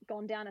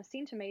gone down a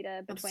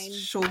centimeter between. It's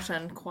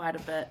shortened quite a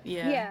bit.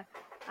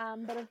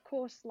 But of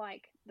course,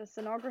 like the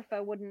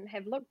sonographer wouldn't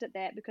have looked at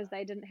that, because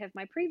they didn't have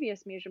my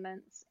previous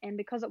measurements, and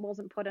because it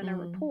wasn't put in a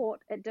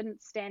report, it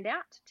didn't stand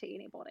out to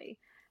anybody.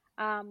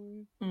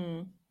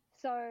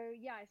 So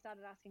I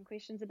started asking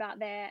questions about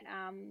that.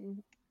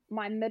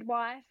 My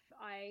midwife,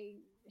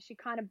 she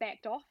kind of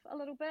backed off a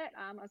little bit.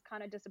 I was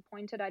kind of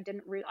disappointed. I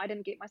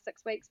didn't get my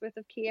 6 weeks worth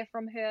of care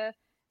from her.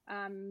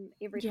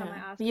 Every time I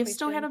asked, you've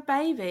still had a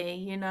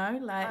baby,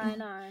 like I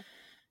know,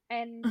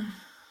 and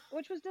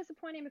which was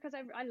disappointing, because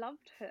I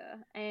loved her,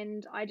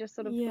 and I just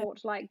sort of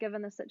thought, like,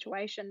 given the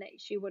situation, that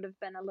she would have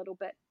been a little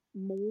bit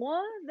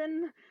more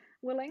than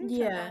willing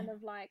to kind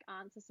of like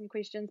answer some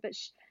questions. But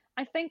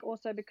I think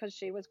also because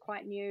she was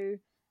quite new,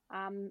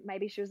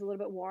 Maybe she was a little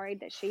bit worried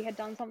that she had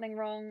done something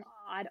wrong.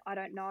 I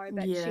don't know,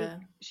 but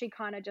she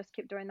kind of just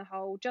kept doing the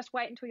whole, just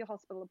wait until your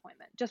hospital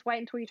appointment. Just wait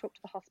until you talk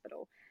to the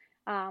hospital.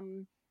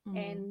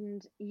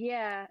 And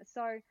yeah,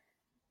 so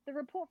the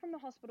report from the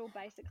hospital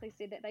basically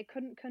said that they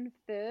couldn't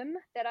confirm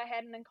that I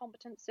had an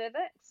incompetent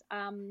cervix,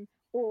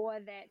 or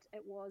that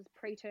it was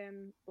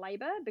preterm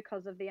labor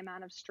because of the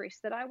amount of stress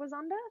that I was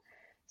under.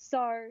 So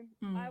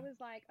I was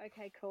like,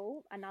 okay,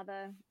 cool.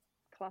 Another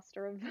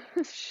cluster of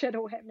shit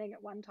all happening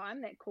at one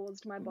time that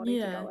caused my body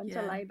to go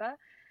into labor.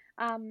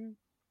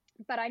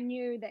 But I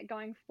knew that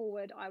going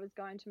forward, I was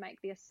going to make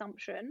the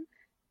assumption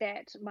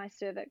that my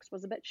cervix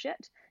was a bit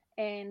shit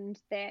and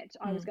that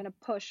I was going to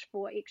push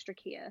for extra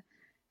care.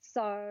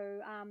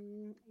 So,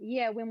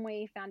 when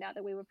we found out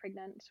that we were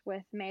pregnant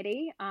with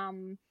Maddie,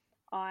 I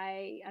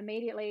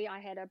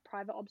had a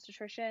private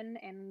obstetrician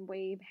and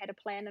we had a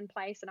plan in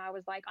place, and I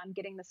was like, I'm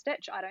getting the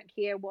stitch. I don't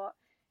care what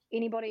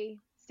anybody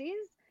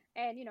says.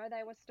 And,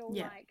 they were still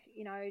like,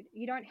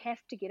 you don't have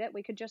to get it.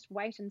 We could just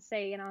wait and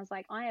see. And I was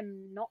like, I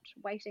am not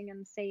waiting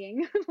and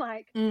seeing,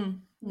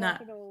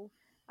 not at all.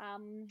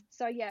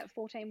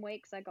 14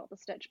 weeks, I got the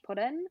stitch put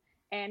in.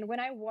 And when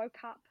I woke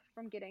up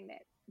from getting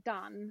that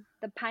done,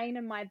 the pain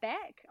in my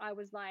back, I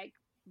was like,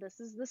 this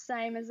is the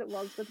same as it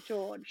was with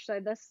George. So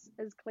this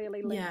is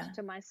clearly linked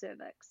to my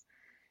cervix.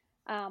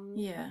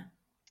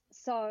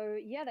 So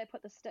they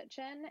put the stitch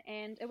in,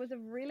 and it was a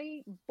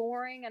really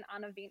boring and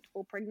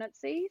uneventful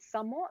pregnancy,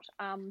 somewhat.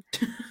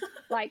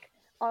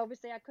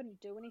 Obviously I couldn't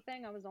do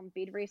anything. I was on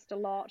bed rest a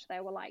lot. They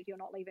were like, you're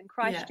not leaving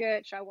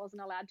Christchurch. I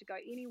wasn't allowed to go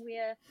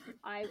anywhere.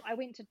 I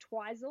went to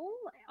Twizel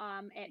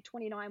at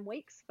 29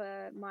 weeks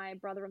for my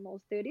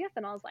brother-in-law's 30th,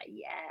 and I was like,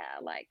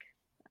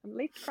 I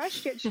left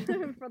Christchurch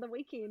for the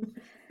weekend.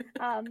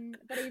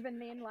 But even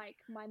then,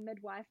 my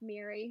midwife,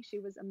 Mary, she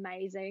was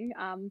amazing.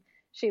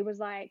 She was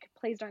like,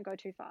 please don't go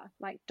too far.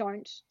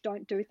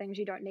 Don't do things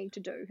you don't need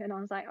to do. And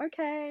I was like,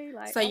 okay.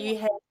 So you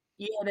had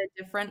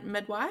a different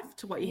midwife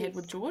to what you had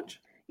with George?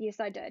 Yes,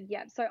 I did.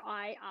 Yeah. So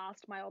I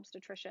asked my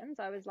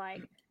obstetricians, I was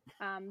like,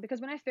 because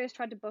when I first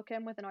tried to book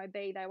in with an OB,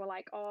 they were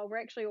like, oh, we're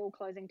actually all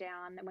closing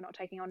down and we're not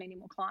taking on any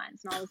more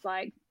clients. And I was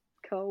like,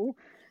 cool.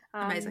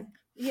 Amazing.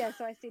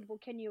 So I said, well,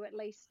 can you at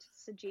least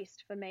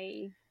suggest for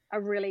me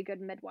a really good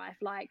midwife?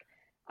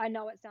 I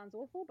know it sounds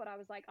awful, but I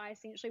was like, I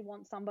essentially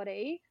want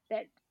somebody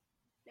that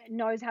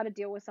knows how to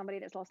deal with somebody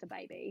that's lost a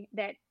baby,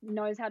 that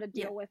knows how to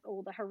deal with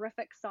all the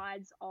horrific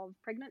sides of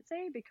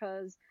pregnancy,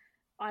 because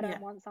I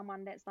don't want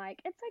someone that's like,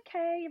 it's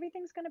okay,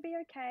 everything's going to be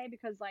okay,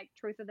 because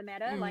truth of the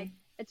matter,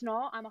 it's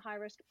not. I'm a high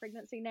risk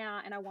pregnancy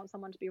now, and I want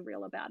someone to be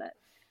real about it.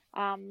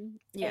 And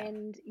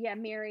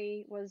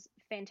Mary was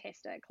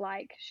fantastic.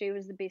 She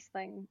was the best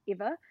thing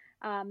ever.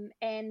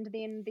 And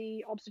then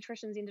the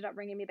obstetricians ended up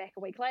ringing me back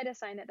a week later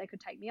saying that they could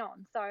take me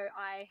on. So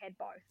I had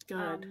both.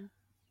 Good.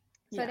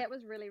 So that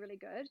was really, really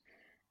good.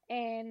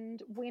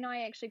 And when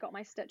I actually got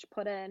my stitch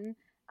put in,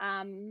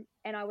 and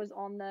I was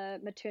on the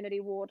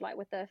maternity ward,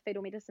 with the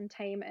fetal medicine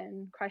team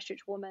in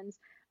Christchurch Women's,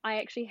 I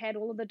actually had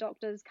all of the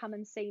doctors come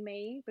and see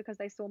me because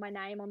they saw my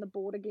name on the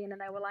board again, and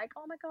they were like,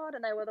 oh my God.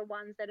 And they were the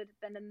ones that had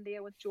been in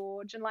there with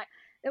George. And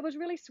it was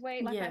really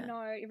sweet. I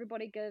know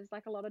everybody gives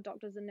a lot of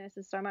doctors and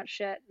nurses so much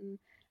shit. And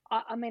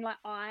I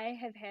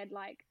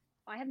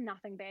have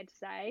nothing bad to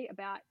say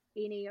about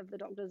any of the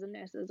doctors and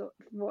nurses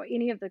or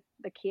any of the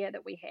care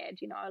that we had,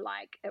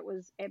 it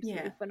was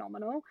absolutely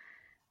phenomenal.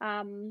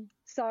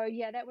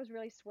 That was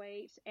really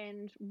sweet.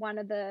 And one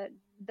of the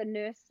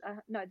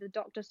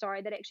doctor,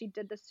 that actually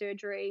did the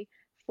surgery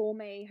for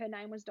me, her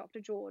name was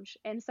Dr. George.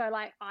 And so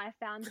I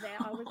found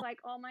that I was like,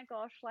 oh my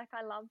gosh,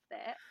 I love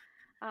that.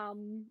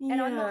 And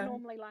I'm not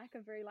normally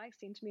a very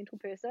sentimental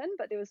person,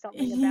 but there was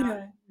something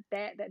about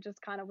that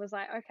just kind of was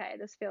like, okay,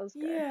 this feels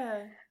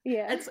good.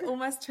 Yeah. It's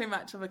almost too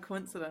much of a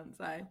coincidence,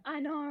 eh? I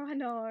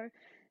know.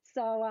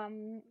 So,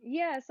 and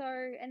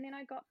then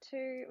I got to,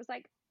 it was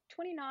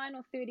 29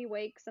 or 30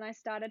 weeks, and I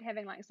started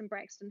having some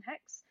Braxton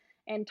Hicks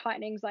and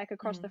tightenings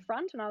across the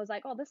front. And I was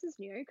like, oh, this is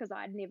new, because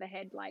I'd never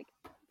had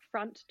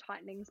front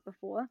tightenings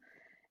before.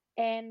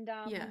 And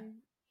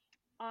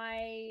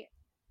it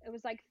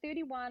was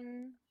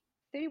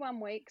 31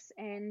 weeks,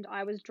 and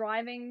I was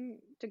driving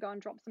to go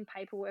and drop some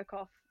paperwork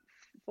off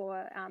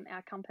for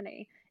our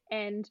company,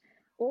 and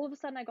all of a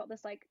sudden I got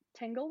this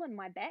tingle in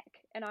my back,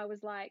 and I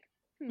was like,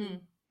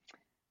 I'm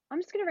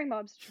just gonna ring my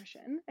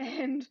obstetrician.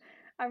 And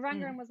I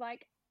rang her and was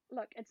like,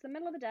 look, it's the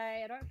middle of the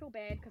day, I don't feel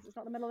bad because it's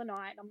not the middle of the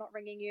night, I'm not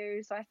ringing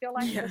you, so I feel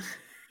like this,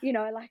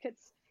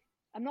 it's,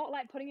 I'm not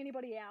putting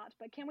anybody out,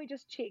 but can we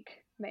just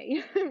check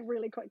me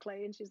really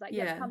quickly? And she's like,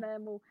 yeah, come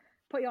in, we'll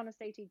put you on a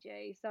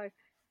CTG. So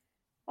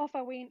off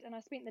I went, and I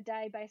spent the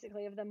day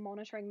basically of them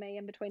monitoring me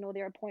in between all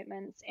their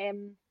appointments.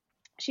 And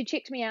she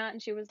checked me out,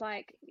 and she was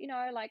like, it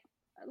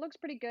looks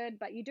pretty good,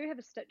 but you do have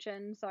a stitch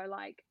in, so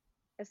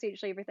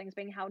essentially everything's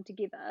being held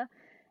together.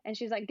 And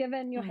she's like,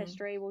 given your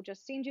history, we'll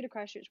just send you to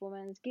Christchurch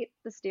Women's, get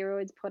the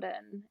steroids put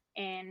in,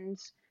 and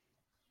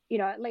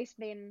at least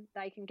then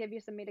they can give you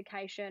some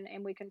medication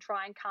and we can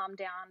try and calm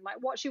down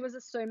what she was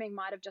assuming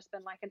might have just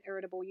been an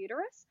irritable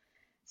uterus.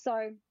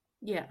 So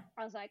Yeah.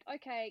 I was like,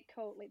 okay,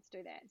 cool, let's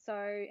do that. So,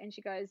 and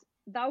she goes,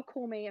 they'll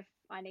call me if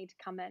I need to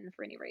come in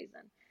for any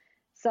reason.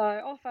 So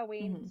off I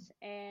went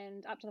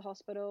and up to the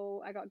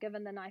hospital. I got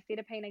given the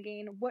nifedipine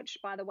again, which,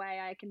 by the way,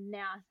 I can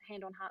now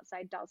hand on heart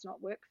say does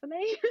not work for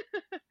me.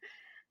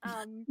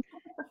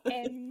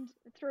 And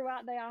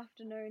throughout the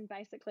afternoon,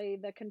 basically,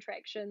 the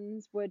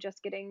contractions were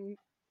just getting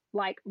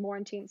like more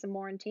intense and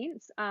more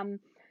intense.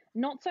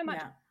 Not so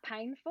much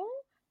painful,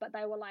 but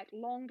they were like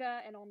longer,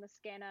 and on the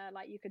scanner,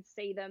 like you could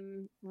see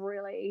them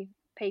really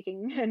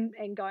peaking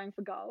and going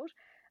for gold.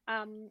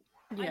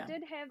 I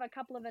did have a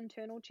couple of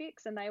internal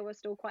checks, and they were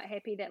still quite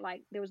happy that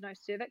like there was no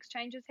cervix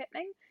changes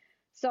happening.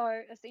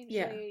 So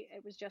essentially,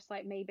 it was just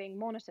like me being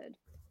monitored.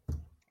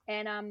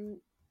 And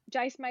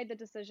Jace made the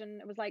decision.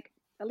 It was like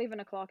 11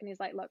 o'clock, and he's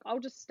like, "Look, I'll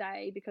just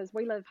stay because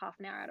we live half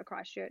an hour out of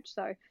Christchurch."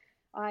 So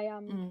I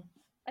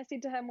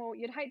said to him, "Well,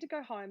 you'd hate to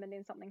go home and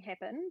then something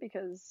happen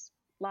because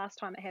last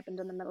time it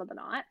happened in the middle of the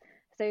night."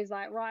 So he's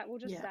like, "Right, we'll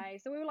just stay."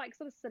 So we were like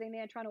sort of sitting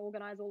there trying to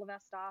organize all of our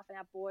stuff and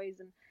our boys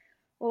and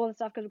all the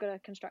stuff because we've got a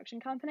construction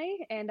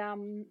company, and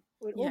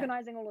we're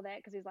organizing all of that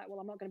because he's like,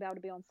 "Well, I'm not going to be able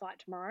to be on site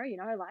tomorrow, you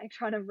know, like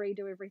trying to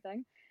redo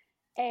everything."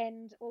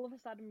 And all of a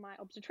sudden my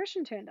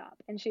obstetrician turned up,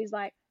 and she's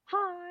like,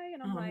 "Hi,"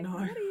 and I'm like, no.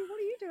 what are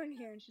you doing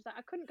here? And she's like,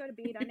 "I couldn't go to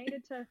bed. I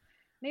needed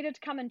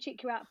to come and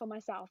check you out for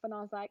myself." And I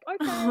was like,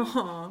 "Okay."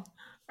 Aww.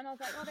 And I was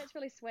like, "Oh, that's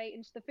really sweet."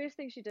 And the first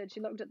thing she did, she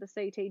looked at the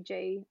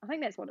CTG, I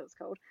think that's what it's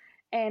called,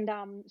 and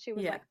she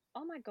was like,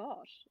 "Oh my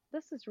gosh,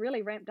 this is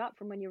really ramped up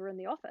from when you were in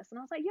the office." And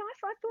I was like, "Yeah,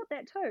 I thought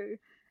that too."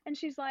 And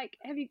she's like,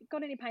 "Have you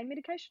got any pain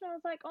medication?" I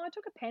was like, "Oh, I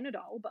took a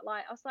Panadol, but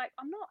like I was like,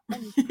 I'm not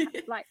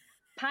in like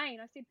pain."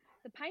 I said,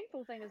 "The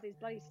painful thing is these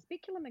bloody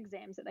speculum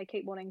exams that they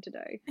keep wanting to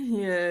do."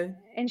 Yeah.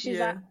 And she's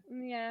like,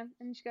 "Yeah."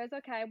 And she goes,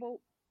 "Okay, well,"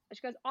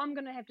 she goes, "I'm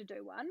going to have to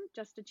do one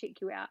just to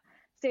check you out."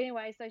 So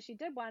anyway, so she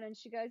did one, and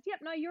she goes,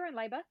 "Yep, no, you're in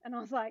labor." And I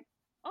was like,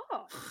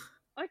 "Oh,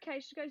 okay."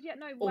 She goes, "Yeah,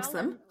 no,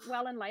 Awesome.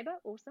 well in labor.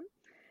 Awesome."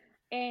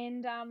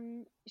 And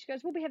she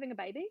goes, "We'll be having a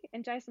baby."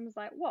 And Jason was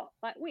like, "What?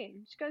 Like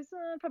when?" She goes,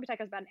 "It'll probably take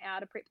us about an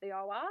hour to prep the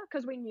OR,"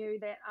 because we knew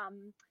that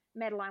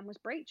Madeline was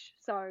breech,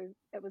 so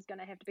it was going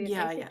to have to be a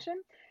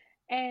C-section.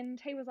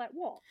 And he was like,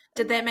 "What?"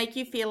 Did that make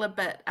you feel a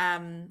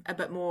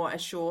bit more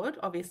assured,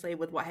 obviously,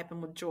 with what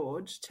happened with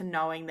George, to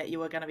knowing that you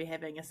were going to be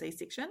having a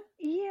C-section?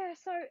 Yeah,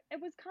 so it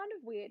was kind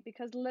of weird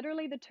because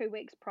literally the 2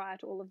 weeks prior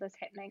to all of this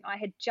happening, I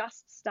had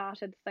just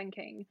started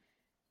thinking,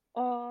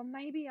 "Oh,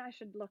 maybe I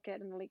should look at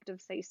an elective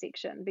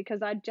C-section,"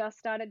 because I just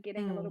started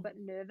getting a little bit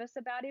nervous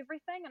about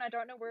everything. And I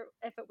don't know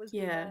if it was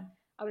whether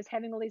I was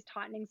having all these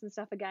tightenings and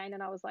stuff again,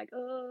 and I was like,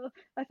 "Oh,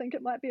 I think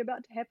it might be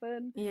about to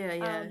happen."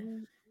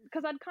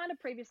 Because I'd kind of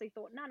previously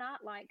thought, nah,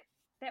 like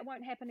that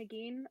won't happen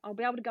again. I'll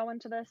be able to go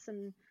into this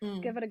and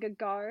give it a good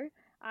go.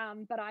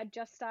 But I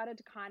just started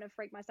to kind of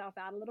freak myself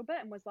out a little bit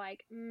and was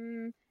like,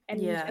 and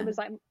it was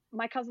like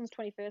my cousin's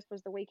 21st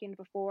was the weekend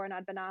before, and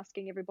I'd been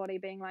asking everybody,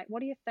 being like, "What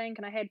do you think?"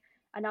 And I had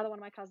another one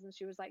of my cousins,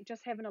 she was like,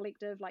 "Just have an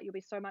elective, like you'll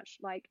be so much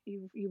like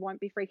you won't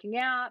be freaking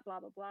out, blah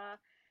blah blah."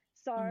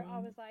 So I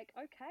was like,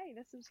 okay,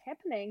 this is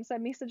happening. So I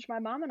messaged my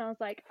mum and I was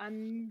like,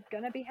 "I'm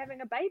gonna be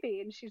having a baby."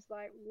 And she's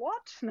like,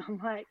 "What?" And I'm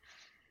like,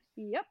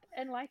 "Yep,"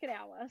 in like an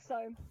hour.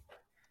 So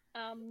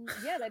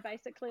they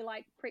basically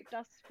like prepped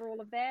us for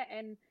all of that,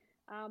 and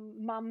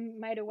mum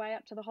made her way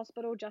up to the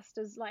hospital just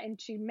as like, and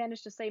she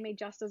managed to see me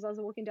just as I was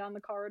walking down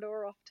the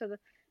corridor off to the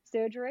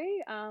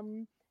surgery.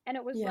 And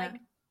it was like,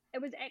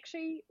 it was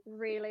actually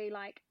really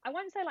like, I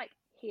won't say like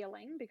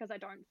healing, because I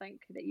don't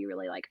think that you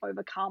really like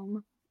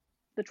overcome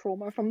the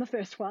trauma from the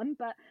first one,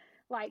 but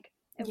like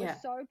it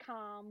was so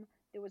calm.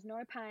 There was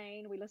no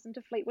pain. We listened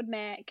to Fleetwood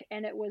Mac,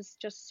 and it was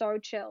just so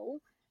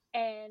chill.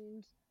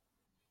 And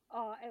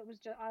it was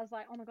just, I was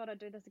like, "Oh my God, I'd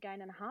do this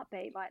again in a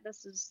heartbeat. Like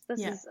this is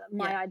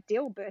my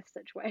ideal birth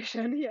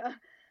situation."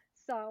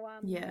 So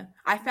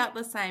I felt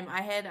the same.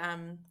 I had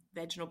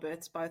vaginal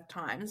births both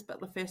times, but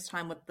the first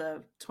time with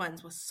the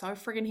twins was so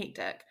friggin'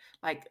 hectic.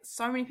 Like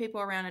so many people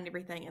around and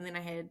everything. And then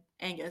I had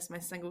Angus, my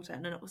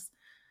singleton, and it was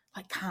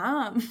like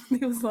calm.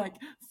 There was like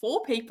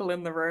 4 people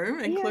in the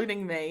room,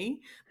 including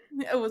me.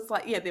 It was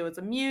like, there was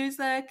a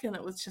music, and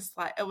it was just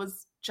like, it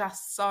was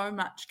just so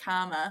much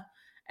calmer.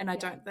 And I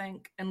don't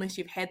think, unless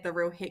you've had the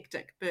real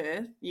hectic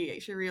birth, you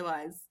actually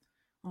realize,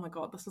 oh my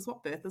God, this is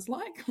what birth is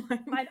like.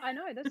 I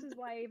know, this is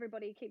why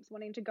everybody keeps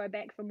wanting to go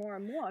back for more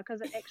and more, because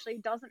it actually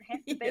doesn't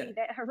have to be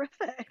that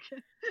horrific.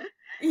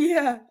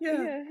 Yeah.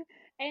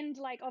 And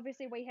like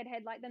obviously we had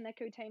like the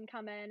NICU team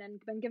come in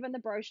and been given the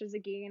brochures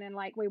again, and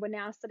like we were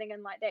now sitting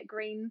in like the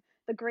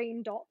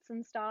green dots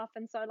and stuff,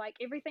 and so like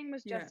everything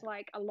was just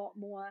like a lot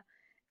more.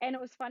 And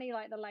it was funny,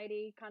 like the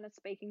lady kind of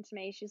speaking to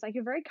me, she's like,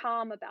 "You're very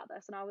calm about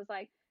this," and I was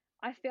like,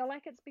 I feel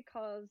like it's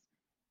because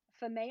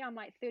for me, I'm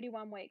like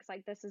 31 weeks,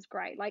 like this is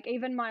great. Like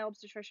even my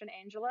obstetrician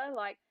Angela,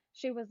 like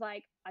she was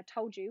like, "I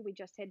told you, we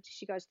just had,"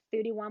 she goes,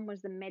 "31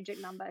 was the magic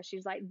number."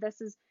 She's like,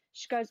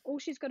 she goes, "All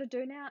she's got to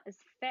do now is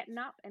fatten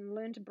up and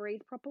learn to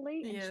breathe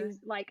properly." And she's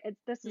like,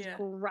 "This is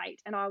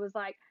great." And I was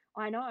like,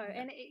 I know.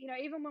 And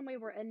even when we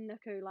were in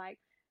NICU, like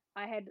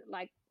I had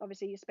like,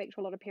 obviously you speak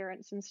to a lot of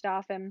parents and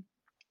stuff, and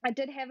I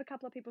did have a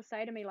couple of people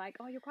say to me like,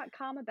 oh, you're quite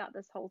calm about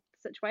this whole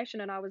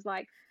situation. And I was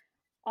like,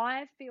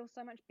 I feel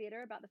so much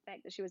better about the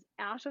fact that she was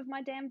out of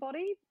my damn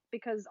body,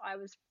 because I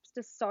was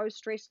just so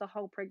stressed the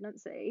whole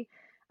pregnancy.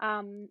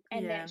 And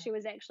that she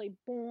was actually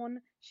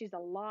born, she's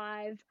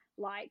alive,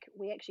 like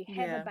we actually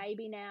have a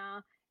baby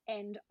now,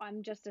 and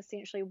I'm just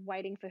essentially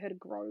waiting for her to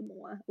grow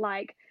more.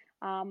 Like,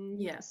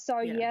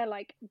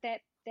 like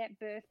that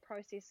birth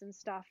process and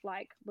stuff,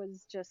 like,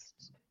 was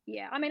just,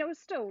 I mean, it was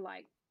still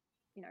like,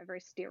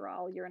 very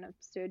sterile. You're in a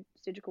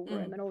surgical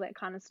room and all that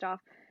kind of stuff.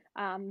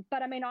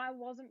 But I mean, I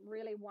wasn't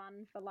really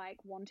one for like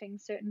wanting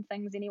certain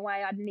things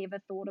anyway. I'd never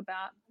thought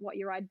about what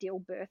your ideal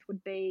birth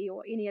would be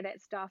or any of that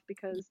stuff,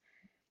 because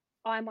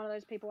I'm one of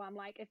those people, I'm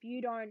like, if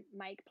you don't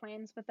make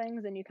plans for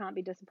things, then you can't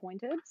be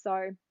disappointed.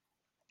 So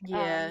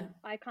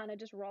I kind of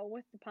just roll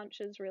with the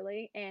punches,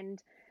 really.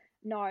 And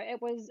no,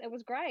 it was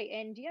great.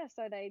 And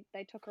so they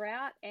took her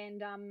out,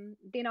 and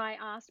then I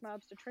asked my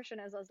obstetrician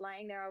as I was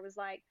laying there, I was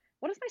like,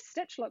 what does my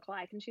stitch look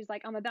like? And she's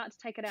like, I'm about to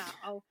take it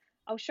out.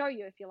 I'll show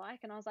you if you like.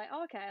 And I was like,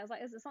 oh, okay. I was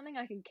like, is it something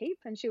I can keep?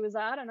 And she was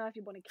like, I don't know if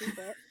you want to keep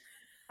it.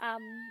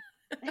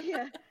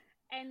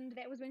 And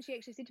that was when she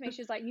actually said to me,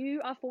 she's like,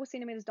 you are 4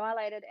 centimeters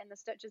dilated and the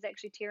stitch is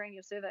actually tearing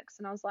your cervix.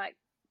 And I was like,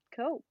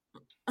 cool,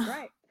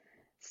 great.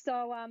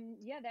 So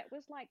that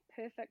was like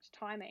perfect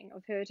timing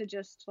of her to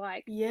just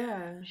like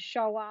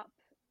show up,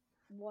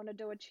 want to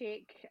do a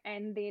check,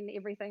 and then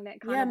everything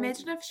that kind of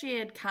imagine if she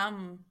had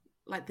come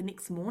like the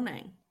next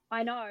morning.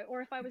 I know,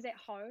 or if I was at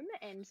home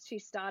and she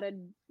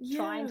started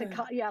trying to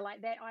cut,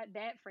 like that,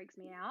 that freaks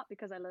me out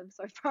because I live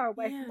so far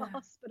away from the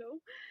hospital.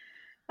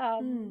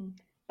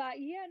 But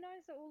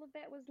so all of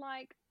that was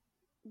like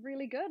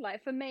really good.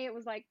 Like for me, it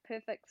was like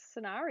perfect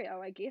scenario,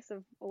 I guess,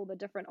 of all the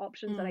different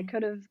options that I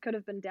could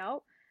have been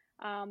dealt.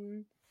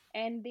 And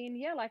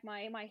then like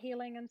my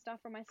healing and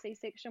stuff from my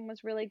C-section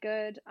was really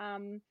good.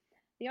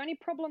 The only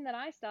problem that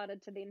I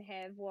started to then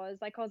have was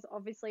like, cause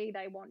obviously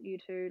they want you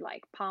to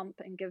like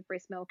pump and give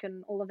breast milk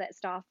and all of that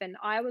stuff, and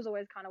I was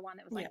always kind of one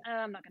that was like,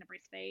 I'm not going to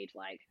breastfeed,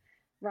 like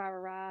rah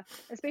rah rah,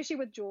 especially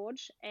with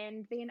George.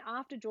 And then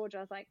after George, I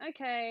was like,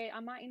 okay,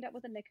 I might end up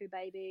with a NICU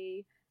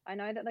baby. I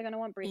know that they're going to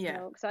want breast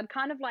milk, so I'd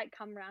kind of like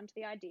come around to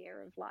the idea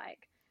of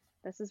like,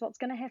 this is what's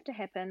going to have to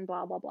happen,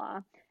 blah blah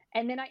blah.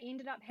 And then I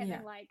ended up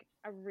having like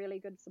a really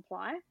good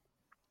supply,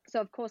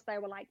 so of course they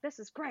were like, this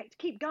is great,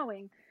 keep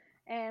going.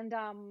 And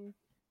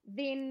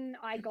then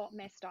I got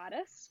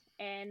mastitis,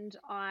 and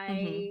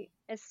I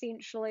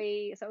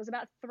essentially, so it was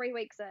about 3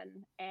 weeks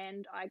in,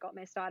 and I got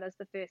mastitis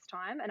the first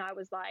time, and I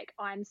was like,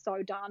 I'm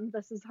so done,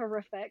 this is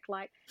horrific.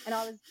 Like, and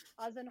I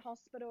was in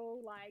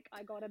hospital, like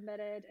I got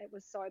admitted, it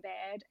was so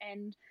bad,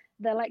 and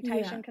the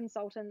lactation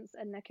consultants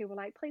in NICU were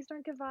like, please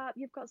don't give up,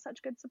 you've got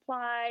such good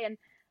supply. And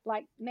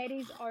like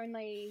Maddie's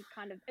only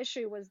kind of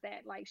issue was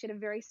that like she had a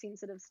very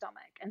sensitive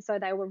stomach, and so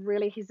they were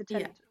really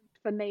hesitant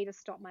for me to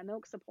stop my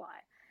milk supply.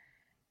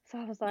 So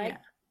I was like,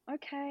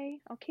 okay,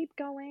 I'll keep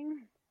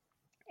going.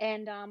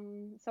 And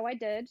so I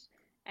did.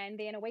 And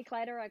then a week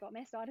later, I got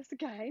mastitis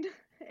again.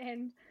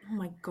 And oh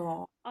my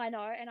God. I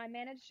know. And I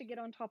managed to get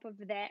on top of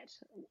that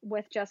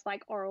with just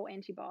like oral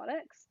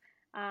antibiotics.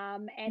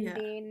 And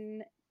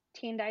then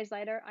 10 days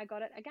later, I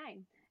got it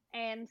again.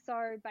 And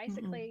so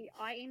basically,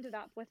 I ended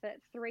up with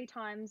it 3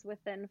 times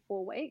within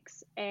 4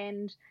 weeks.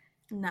 And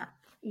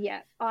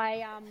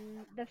I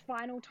the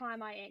final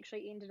time I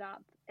actually ended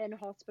up in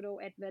hospital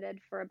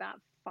admitted for about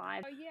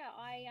 5. So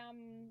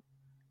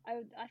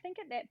I think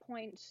at that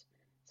point,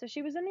 so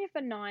she was in there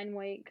for 9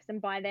 weeks, and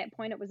by that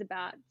point it was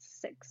about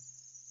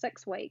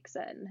six weeks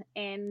in,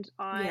 and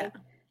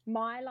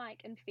my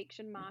like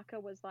infection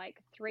marker was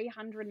like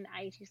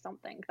 380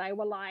 something. They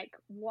were like,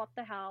 what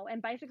the hell?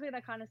 And basically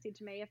they kind of said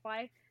to me, if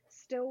I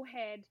still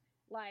had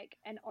like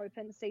an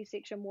open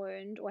C-section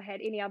wound or had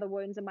any other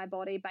wounds in my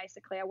body,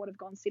 basically I would have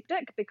gone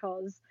septic,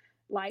 because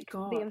like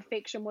the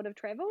infection would have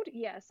traveled.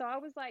 So I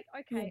was like,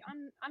 okay,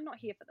 I'm not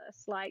here for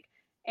this. Like,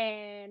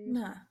 and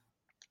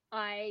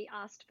I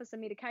asked for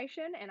some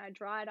medication, and I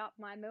dried up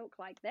my milk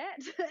like that.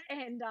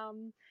 And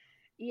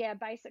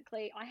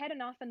basically I had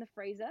enough in the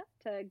freezer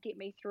to get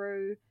me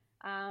through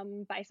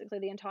basically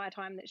the entire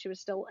time that she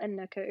was still in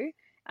NICU.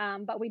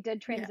 But we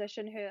did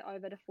transition her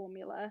over to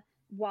formula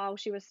while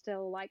she was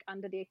still like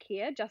under their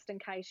care, just in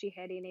case she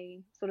had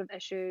any sort of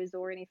issues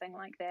or anything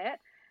like that.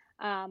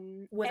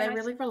 Were they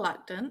really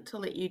reluctant to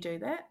let you do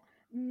that?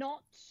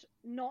 Not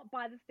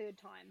by the third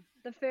time.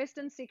 The first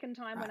and second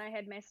time when I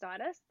had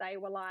mastitis, they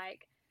were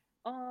like,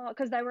 oh,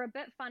 because they were a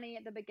bit funny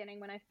at the beginning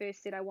when I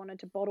first said I wanted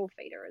to bottle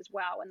feed her as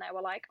well, and they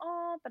were like,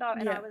 oh, but I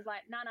was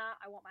like, nah,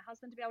 I want my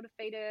husband to be able to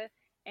feed her.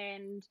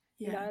 And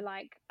you know,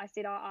 like I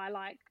said, I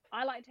like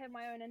to have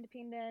my own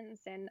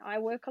independence, and I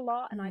work a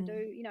lot, and I do,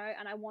 you know,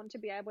 and I want to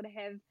be able to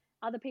have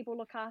other people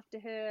look after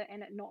her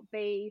and it not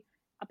be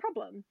a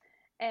problem.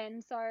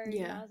 And so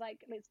you know, I was like,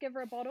 let's give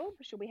her a bottle.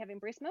 She'll be having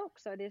breast milk,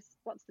 so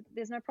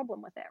there's no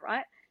problem with that,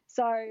 right?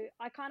 So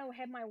I kind of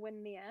had my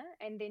win there.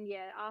 And then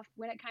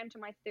when it came to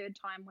my third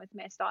time with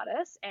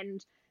mastitis,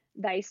 and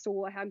they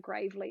saw how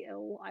gravely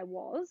ill I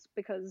was,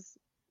 because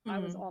I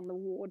was on the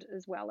ward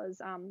as well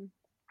as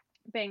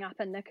being up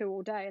in NICU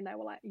all day, and they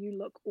were like, "You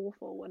look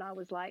awful," and I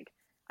was like,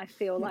 "I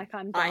feel like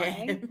I'm I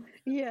dying." am.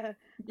 Yeah.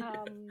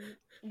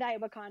 They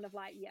were kind of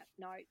like, "Yeah,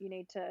 no, you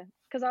need to,"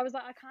 because I was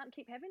like, "I can't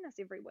keep having this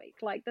every week.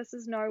 Like, this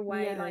is no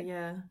way." Yeah, Like,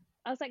 yeah.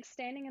 I was like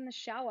standing in the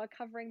shower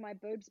covering my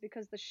boobs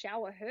because the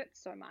shower hurt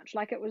so much.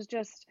 Like, it was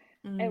just,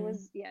 it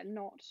was, yeah,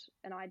 not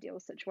an ideal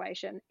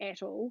situation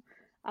at all.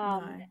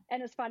 No.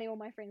 And it's funny, all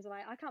my friends are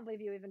like, "I can't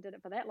believe you even did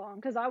it for that long,"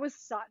 because I was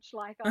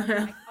like,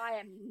 I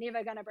am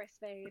never gonna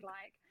breastfeed,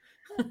 like.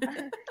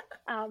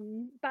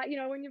 But you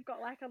know, when you've got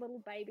like a little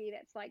baby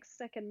that's like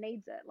sick and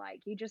needs it,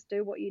 like, you just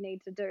do what you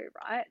need to do,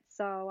 right?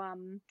 So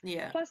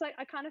Yeah. plus, like,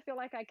 I kind of feel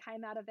like I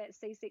came out of that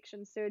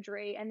C-section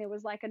surgery and there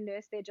was like a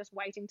nurse there just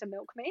waiting to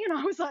milk me, and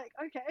I was like,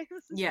 okay,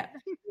 this is Yeah.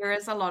 fine. There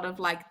is a lot of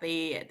like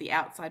the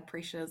outside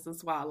pressures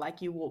as well.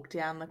 Like you walk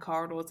down the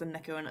corridors in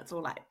NICU and it's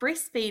all like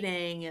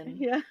breastfeeding and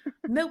Yeah.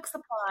 milk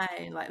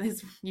supply. Like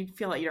there's you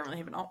feel like you don't really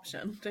have an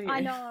option, do I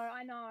you?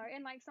 know.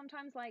 And like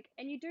sometimes, like,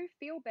 and you do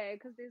feel bad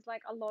because there's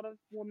like a lot of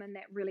women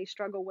that really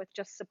struggle with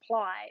just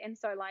supply. And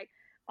so, like,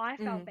 I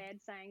felt Mm,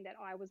 bad saying that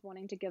I was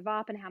wanting to give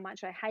up and how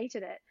much I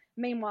hated it.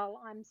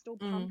 Meanwhile, I'm still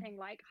mm, pumping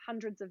like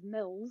hundreds of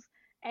mils.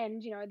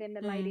 And, you know, then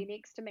the lady mm.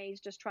 next to me is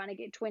just trying to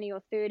get 20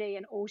 or 30,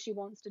 and all she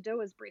wants to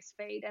do is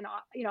breastfeed. And I,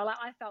 you know, like,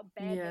 I felt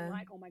bad then, Yeah.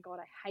 like, oh my God,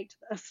 I hate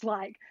this.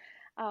 Like,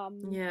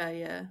 um, Yeah,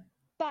 yeah.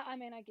 but I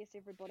mean, I guess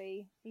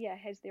everybody, yeah,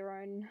 has their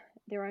own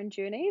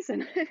journeys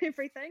and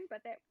everything.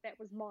 But that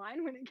was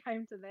mine when it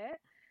came to that.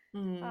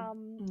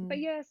 Mm, But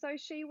mm. yeah, so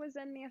she was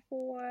in there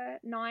for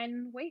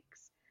 9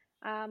 weeks.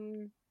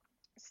 Um,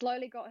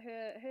 Slowly got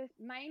her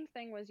main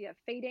thing was, yeah,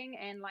 feeding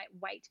and like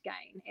weight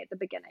gain at the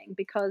beginning,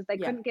 because they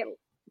Yeah.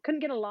 couldn't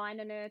get a line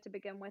in her to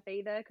begin with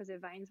either, because her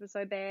veins were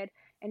so bad,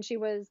 and she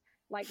was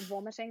like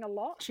vomiting a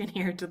lot. She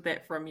inherited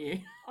that from you.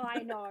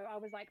 I know. I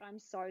was like, I'm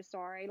so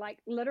sorry. Like,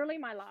 literally,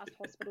 my last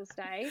hospital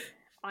stay,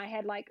 I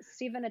had like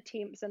 7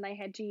 attempts, and they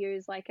had to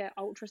use like an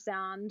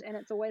ultrasound, and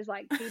it's always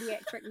like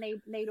pediatric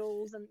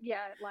needles, and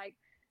yeah, like.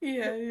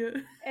 Yeah, yeah.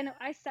 And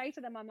I say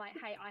to them, I'm like,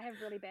 "Hey, I have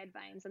really bad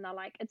veins," and they're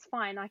like, "It's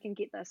fine, I can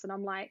get this," and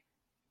I'm like,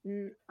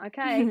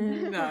 "Okay,"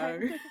 like, No.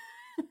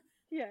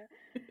 yeah,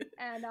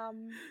 and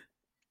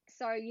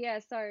so yeah,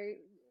 so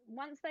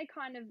once they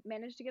kind of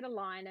managed to get a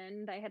line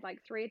in, they had like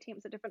 3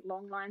 attempts at different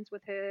long lines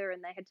with her,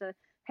 and they had to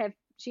have.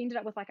 She ended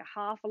up with like a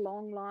half a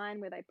long line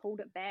where they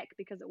pulled it back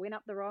because it went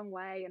up the wrong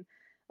way, and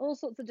all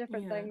sorts of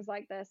different Yeah. things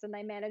like this. And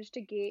they managed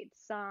to get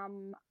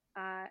some.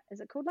 Is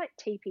it called like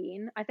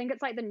TPN? I think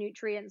it's like the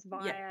nutrients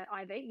Yeah. via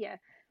IV. Yeah.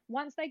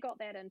 Once they got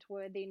that into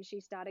her, then she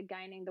started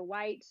gaining the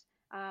weight.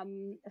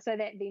 So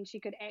that then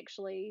she could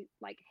actually,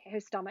 like, her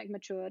stomach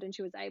matured and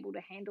she was able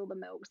to handle the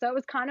milk. So it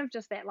was kind of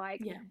just that,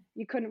 like, Yeah.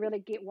 you couldn't really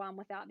get one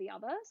without the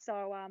other.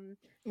 So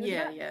there was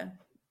Yeah, about yeah.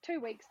 2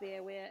 weeks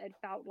there where it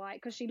felt like,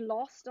 because she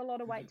lost a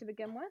lot of weight to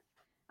begin with,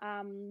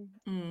 Mm.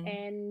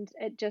 and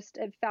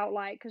it felt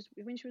like, because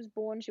when she was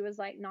born she was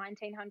like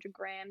 1900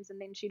 grams, and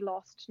then she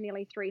lost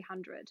nearly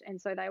 300,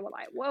 and so they were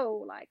like, whoa,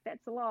 like,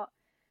 that's a lot.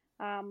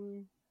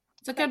 um,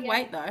 It's a but good yeah,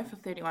 weight though for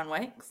 31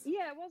 weeks.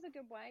 yeah, it was a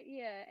good weight,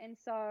 yeah. And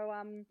so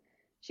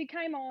she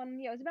came on,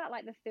 yeah, it was about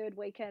like the third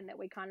weekend that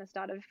we kind of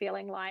started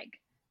feeling like,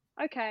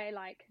 okay,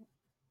 like,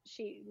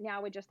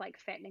 now we're just like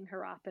fattening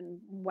her up and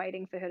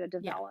waiting for her to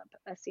Yeah. develop,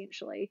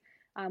 essentially.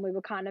 We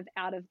were kind of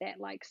out of that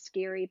like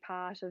scary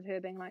part of her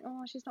being like,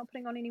 oh, she's not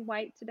putting on any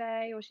weight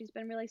today, or she's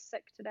been really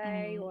sick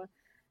today, Mm. or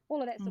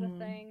all of that sort of Mm.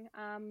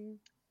 thing.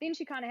 Then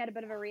she kind of had a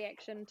bit of a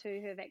reaction to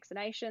her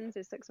vaccinations,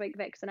 her 6-week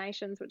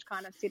vaccinations, which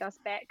kind of set us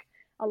back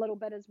a little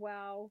bit as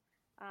well.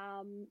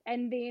 And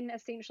then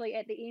essentially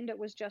at the end, it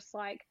was just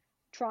like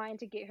trying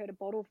to get her to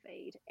bottle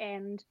feed.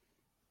 And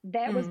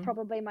that was Mm.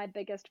 probably my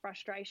biggest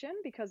frustration,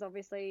 because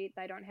obviously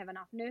they don't have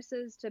enough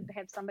nurses to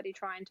have somebody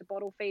trying to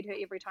bottle feed her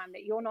every time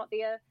that you're not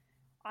there.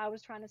 I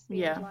was trying to spend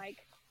Yeah. like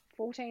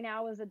 14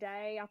 hours a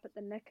day up at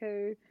the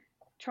NICU,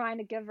 trying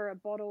to give her a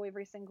bottle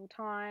every single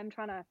time,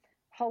 trying to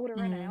hold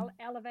her in an Mm.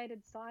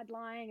 elevated side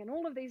lying, and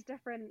all of these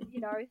different,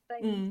 you know,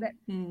 things Mm. that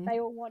Mm. they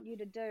all want you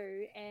to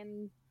do.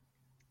 And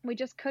we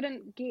just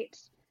couldn't get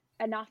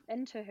enough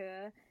into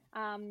her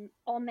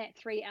on that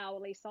 3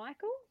 hourly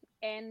cycle.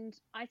 And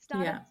I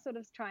started Yeah. sort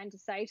of trying to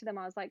say to them,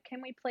 I was like,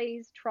 can we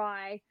please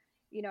try,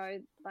 you know,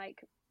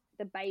 like,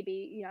 the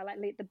baby, you know, like,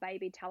 let the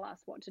baby tell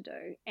us what to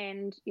do,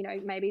 and, you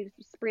know, maybe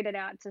spread it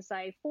out to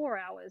say 4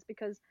 hours,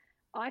 because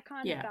I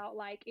kind of Yeah. felt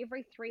like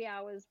every 3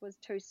 hours was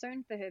too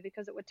soon for her,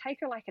 because it would take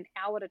her like an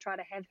hour to try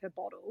to have her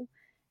bottle.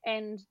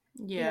 And,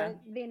 you Yeah. know,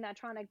 then they're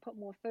trying to put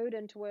more food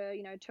into her,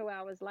 you know, 2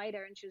 hours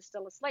later, and she's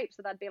still asleep.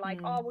 So they'd be like,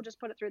 oh, Mm. we'll just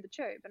put it through the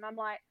tube. And I'm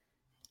like,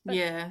 but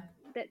Yeah.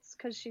 that's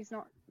because she's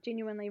not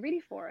genuinely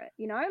ready for it,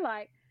 you know,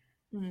 like.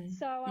 Mm.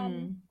 So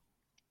Mm.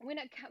 when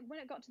it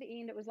got to the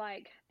end, it was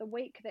like the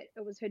week that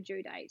it was her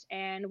due date,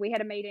 and we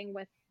had a meeting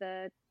with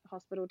the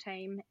hospital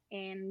team,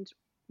 and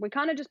we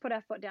kind of just put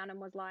our foot down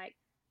and was like,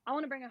 I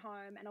want to bring her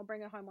home, and I'll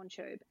bring her home on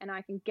tube, and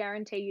I can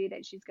guarantee you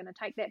that she's going to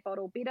take that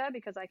bottle better,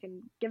 because I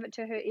can give it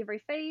to her every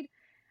feed.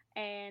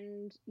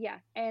 And yeah,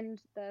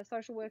 and the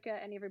social worker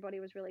and everybody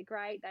was really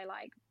great. They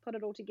like put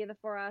it all together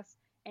for us,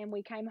 and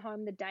we came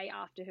home the day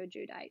after her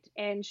due date,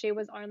 and she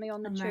was only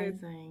on the tube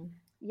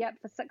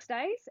for 6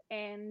 days,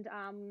 and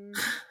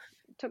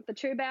took the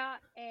tube out,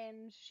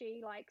 and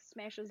she like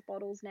smashes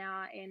bottles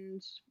now,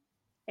 and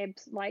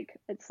like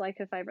it's like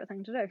her favorite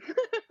thing to do.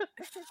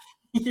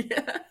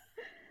 Yeah.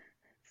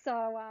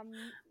 So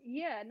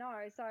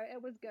so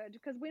it was good,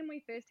 because when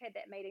we first had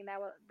that meeting,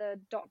 the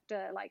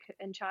doctor like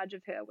in charge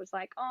of her was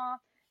like, oh,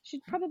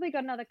 she'd probably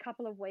got another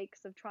couple of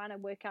weeks of trying to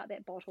work out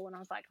that bottle. And I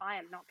was like, I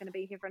am not going to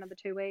be here for another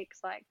 2 weeks.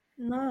 Like,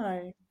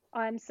 no,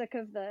 I'm sick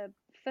of the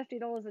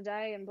 $50 a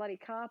day and bloody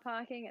car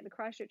parking at the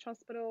Christchurch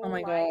hospital. oh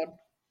my like, God.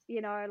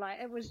 Like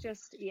it was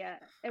just,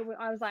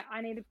 I was like,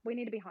 we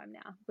need to be home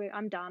now.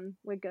 I'm done.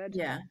 We're good.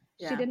 Yeah.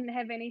 She didn't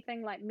have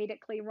anything like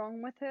medically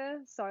wrong with her.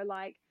 So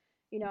like,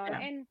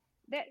 and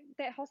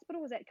that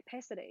hospital was at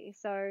capacity.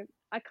 So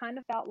I kind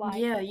of felt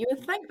like, yeah, you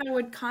would think they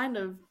would kind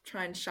of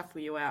try and shuffle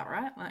you out,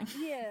 right? Like,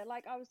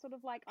 like I was sort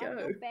of like, I go.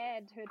 feel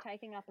bad her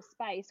taking up a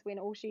space when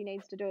all she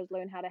needs to do is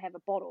learn how to have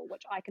a bottle,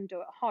 which I can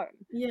do at home.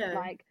 Yeah.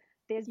 Like,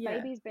 there's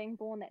babies being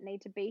born that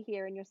need to be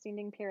here, and you're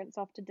sending parents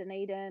off to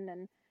Dunedin,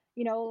 and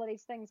all of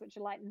these things which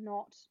are like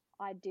not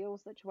ideal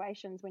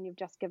situations when you've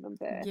just given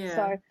birth. Yeah.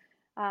 So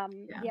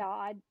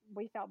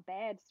we felt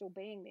bad still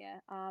being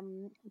there.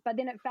 But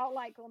then it felt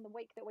like on the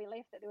week that we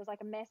left that there was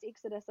like a mass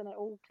exodus and it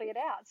all cleared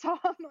out. So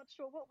I'm not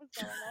sure what was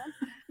going on.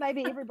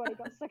 Maybe everybody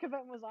got sick of it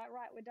and was like,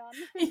 right, we're done.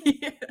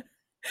 Yeah.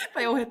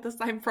 They all had the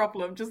same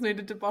problem, just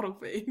needed to bottle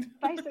feed.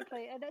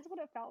 Basically, and that's what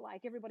it felt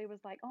like. Everybody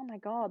was like, oh my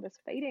God, this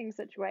feeding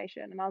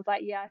situation. And I was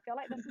like, yeah, I feel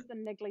like this is the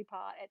niggly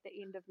part at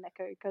the end of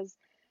NICU, because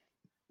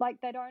like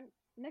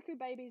NICU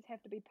babies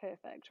have to be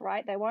perfect,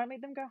 right? They won't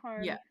let them go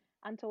home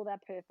until they're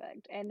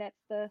perfect. And that's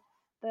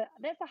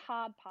that's the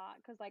hard part,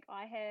 because like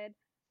I had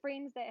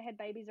friends that had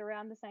babies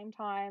around the same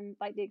time,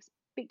 like the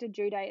expected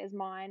due date as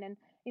mine, and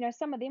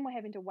some of them were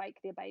having to wake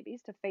their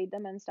babies to feed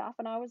them and stuff,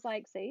 and I was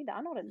like, see,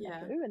 they're not in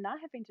NICU and they're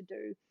having to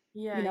do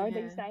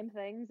these same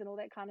things and all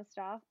that kind of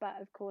stuff.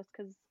 But of course,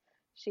 because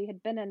she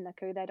had been in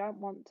NICU, they don't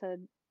want to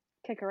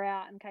kick her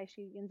out in case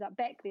she ends up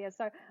back there.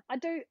 So I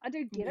do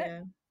get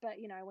it, but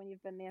when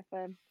you've been there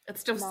for it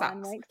still 9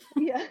 sucks. weeks,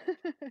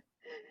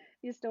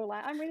 you're still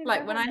like, I'm ready to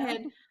like go when home I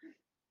now.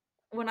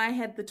 when I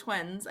had the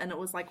twins, and it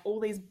was like all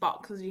these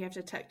boxes you have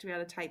to tick to be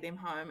able to take them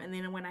home, and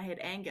then when I had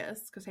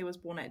Angus, because he was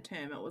born at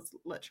term, it was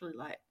literally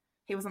like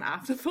he was an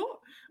afterthought.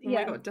 When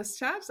we got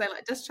discharged, they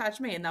like discharged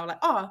me, and they were like,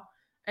 oh,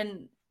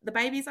 and the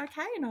baby's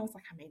okay, and I was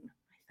like, I mean,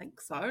 I think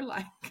so,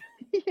 like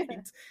he's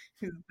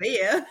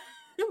there.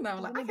 And they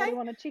were like, anybody okay,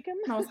 want to check him?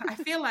 and I was like, I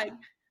feel like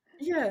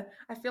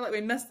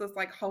we missed this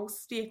like whole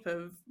step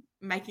of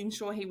making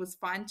sure he was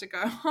fine to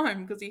go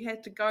home, because he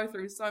had to go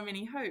through so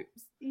many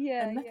hoops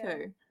in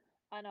NICU.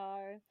 I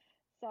know.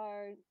 So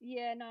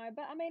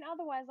but I mean,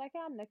 otherwise, like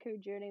our NICU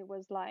journey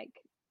was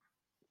like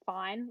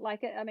fine.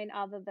 Like, I mean,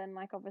 other than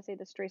like obviously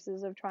the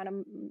stresses of trying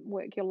to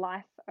work your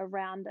life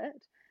around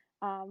it.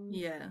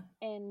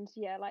 And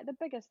like the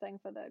biggest thing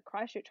for the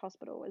Christchurch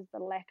hospital is the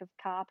lack of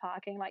car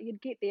parking. Like,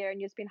 you'd get there and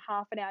you'd spend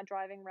half an hour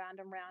driving round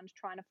and round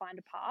trying to find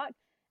a park,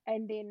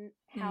 and then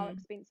how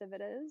expensive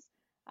it is.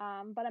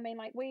 But I mean,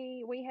 like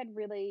we had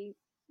really,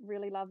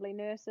 really lovely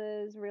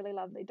nurses, really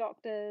lovely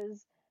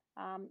doctors.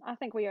 I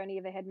think we only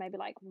ever had maybe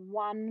like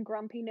one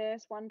grumpy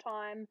nurse one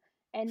time,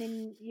 and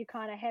then you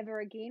kind of have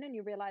her again and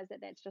you realize that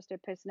that's just her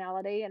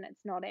personality, and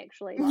it's not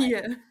actually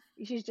like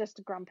she's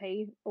just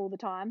grumpy all the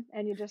time,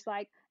 and you're just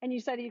like, and you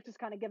say that you just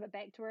kind of give it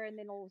back to her, and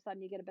then all of a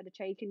sudden you get a bit of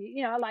cheek, and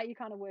you like you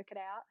kind of work it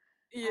out.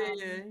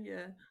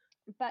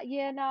 But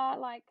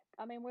like,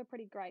 I mean, we're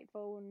pretty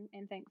grateful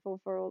and thankful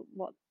for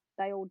what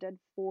they all did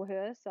for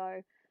her.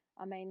 So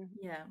I mean,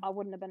 I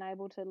wouldn't have been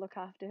able to look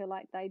after her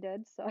like they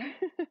did, so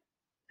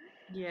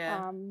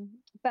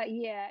but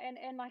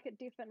and like it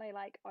definitely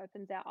like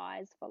opens our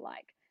eyes for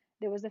like,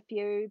 there was a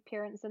few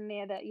parents in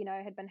there that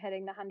had been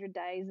hitting the 100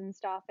 days and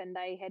stuff, and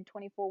they had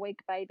 24-week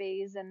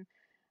babies, and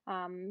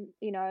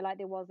like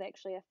there was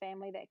actually a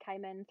family that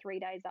came in 3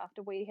 days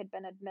after we had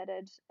been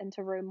admitted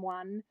into room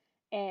 1,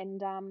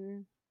 and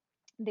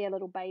their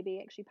little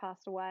baby actually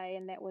passed away,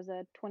 and that was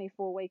a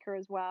 24-weeker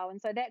as well. And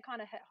so that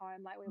kind of hit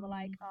home. Like, we were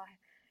like,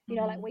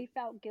 oh, like we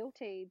felt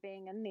guilty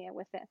being in there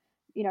with it,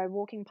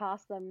 walking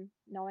past them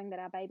knowing that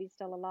our baby's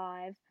still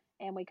alive,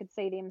 and we could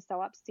see them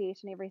so upset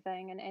and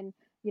everything, and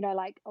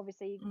like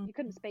obviously you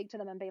couldn't speak to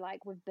them and be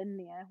like, we've been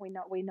there, we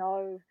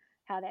know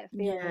how that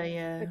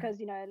feels, because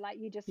like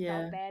you just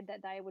felt bad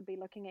that they would be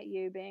looking at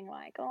you being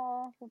like,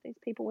 oh, well, these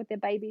people with their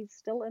babies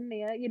still in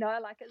there,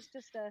 like it's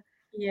just it's a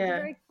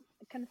very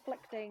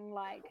conflicting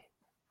like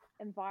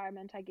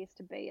environment, I guess,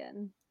 to be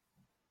in.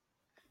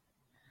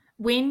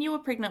 When you were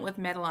pregnant with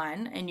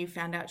Madeline and you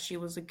found out she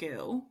was a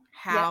girl,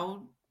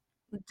 how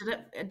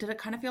did it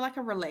kind of feel like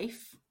a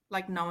relief,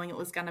 like knowing it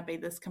was going to be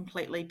this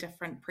completely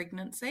different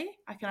pregnancy?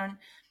 I can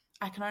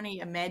only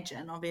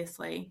imagine,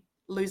 obviously,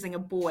 losing a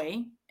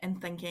boy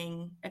and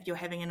thinking if you're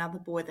having another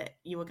boy that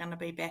you were going to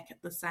be back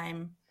at the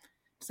same.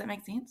 Does that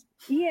make sense?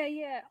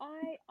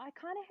 I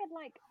kind of had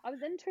like, I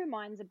was in two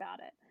minds about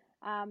it.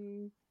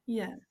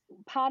 Yeah.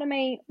 part of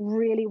me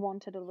really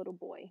wanted a little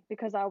boy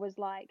because I was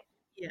like,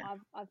 Yeah.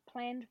 I've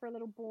planned for a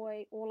little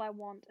boy. All I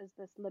want is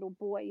this little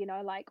boy, you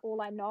know, like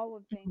all I know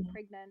of being Mhm.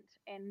 pregnant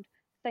and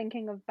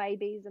thinking of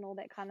babies and all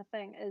that kind of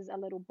thing is a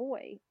little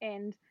boy.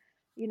 And,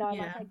 you know,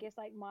 like Yeah. I guess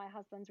like my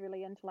husband's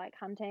really into like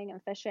hunting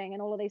and fishing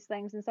and all of these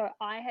things. And so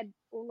I had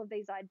all of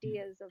these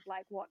ideas of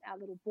like what our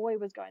little boy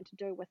was going to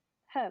do with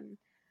him.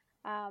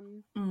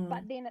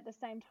 But Mm. then at the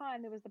same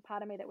time, there was the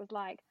part of me that was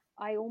like,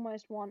 I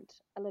almost want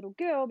a little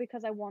girl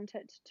because I want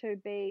it to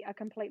be a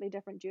completely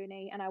different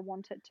journey and I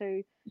want it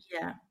to,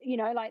 Yeah. you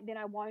know, like then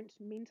I won't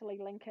mentally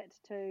link it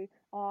to,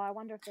 oh, I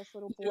wonder if this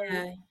little boy,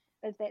 Yeah.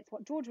 if that's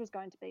what George was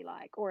going to be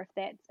like, or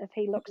if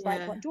he looks like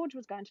Yeah. what George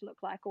was going to look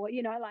like, or,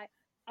 you know, like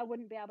I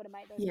wouldn't be able to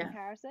make those Yeah.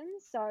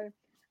 comparisons. So,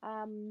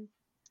 um,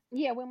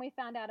 yeah, when we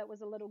found out it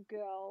was a little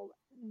girl,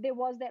 there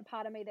was that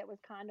part of me that was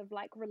kind of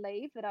like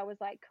relieved that I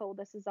was like, cool,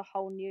 this is a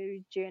whole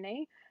new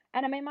journey.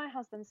 And I mean, my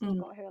husband's still Mm.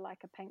 got her like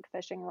a pink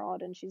fishing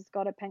rod and she's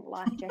got a pink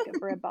life jacket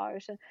for a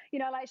boat. And, you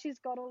know, like she's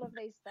got all of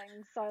these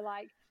things. So,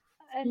 like,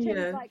 in terms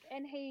Yeah. like,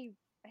 and he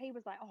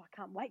was like, oh, I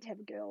can't wait to have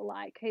a girl.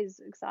 Like, he's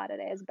excited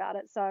as about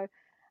it. So,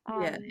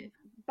 Yeah.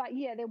 but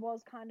yeah, there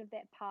was kind of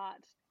that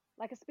part,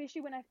 like,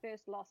 especially when I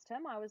first lost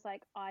him, I was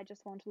like, I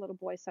just want a little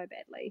boy so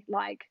badly.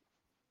 Like,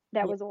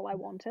 that Yeah. was all I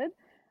wanted.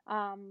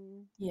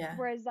 Yeah.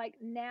 Whereas like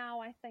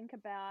now I think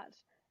about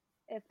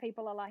if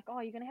people are like, oh,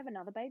 you're going to have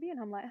another baby. And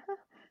I'm like, huh,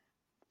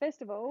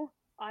 first of all,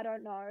 I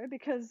don't know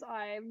because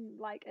I'm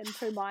like in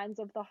two minds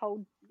of the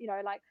whole, you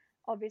know, like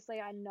obviously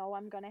I know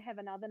I'm going to have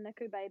another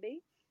NICU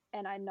baby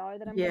and I know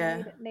that I'm going to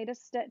Yeah. need a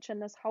stitch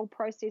and this whole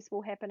process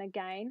will happen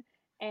again.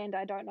 And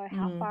I don't know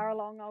how Mm. far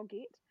along I'll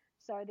get.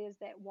 So there's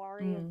that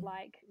worry of Mm.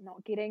 like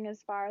not getting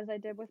as far as I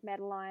did with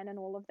Madeline and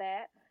all of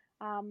that.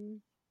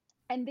 Um,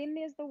 and then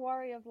there's the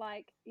worry of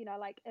like, you know,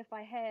 like if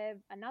I have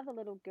another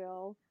little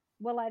girl,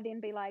 will I then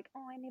be like,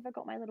 oh, I never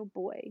got my little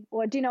boy?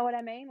 Or do you know what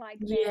I mean? Like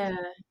that, Yeah.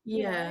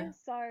 you know? Yeah.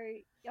 So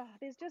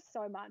there's just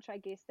so much, I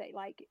guess, that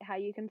like how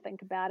you can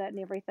think about it and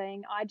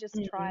everything. I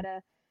just try Mm.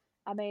 to,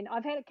 I mean,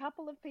 I've had a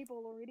couple of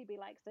people already be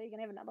like, so you can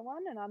have another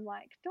one? And I'm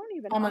like, don't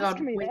even Oh my ask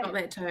God, me we've that. got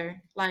that too.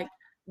 Like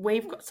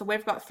we've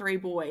got three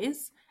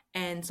boys,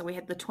 and so we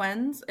had the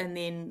twins, and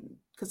then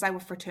because they were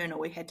fraternal,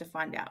 we had to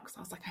find out because I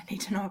was like, I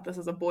need to know if this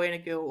is a boy and a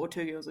girl or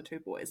two girls or two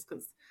boys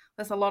because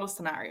there's a lot of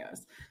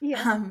scenarios.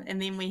 Yeah.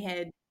 And then we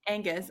had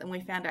Angus, and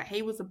we found out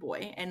he was a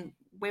boy, and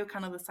we were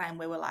kind of the same.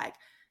 We were like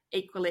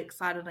equally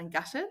excited and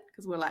gutted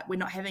because we're like, we're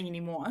not having any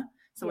more.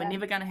 So we're Yeah.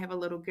 never going to have a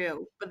little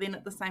girl. But then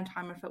at the same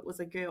time, if it was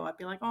a girl, I'd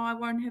be like, oh, I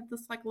won't have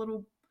this like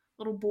little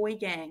boy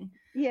gang.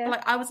 But Yeah.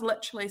 like I was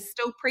literally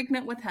still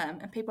pregnant with him,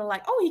 and people are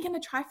like, "Oh, you're gonna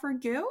try for a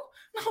girl?"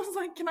 And I was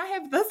like, "Can I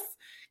have this?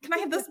 Can I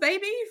have this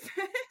baby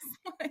first?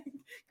 Like, can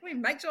we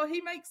make sure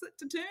he makes it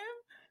to term?"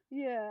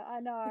 Yeah, I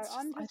know. It's just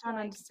I'm I just don't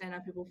like, understand how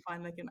people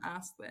find they can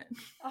ask that.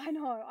 I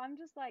know. I'm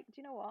just like, do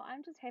you know what?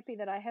 I'm just happy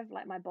that I have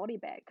like my body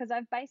back because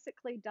I've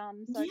basically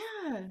done so.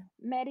 Yeah,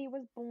 Maddie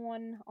was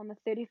born on the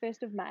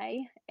 31st of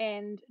May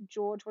and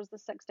George was the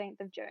 16th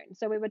of June.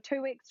 So we were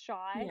 2 weeks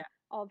shy yeah,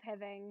 of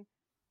having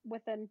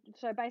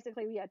so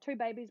basically, yeah, two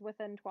babies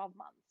within 12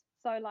 months.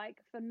 So, like,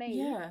 for me,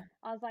 yeah,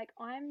 I was like,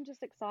 I'm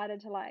just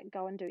excited to like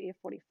go and do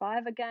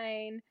F45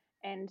 again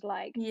and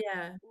like,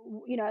 yeah,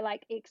 you know,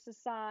 like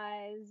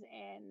exercise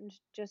and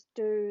just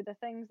do the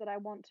things that I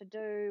want to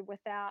do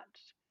without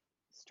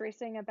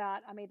stressing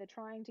about I'm either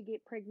trying to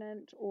get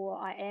pregnant or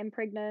I am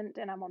pregnant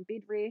and I'm on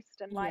bed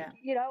rest and like, yeah,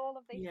 you know, all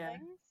of these yeah.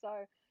 things. So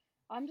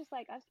I'm just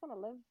like, I just want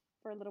to live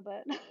for a little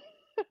bit.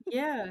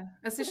 Yeah,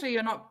 especially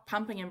you're not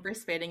pumping and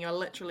breastfeeding. You're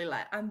literally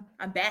like, I'm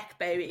back,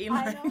 baby.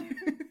 I Like, know.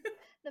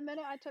 The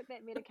minute I took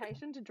that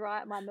medication to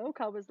dry out my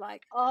milk, I was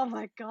like, oh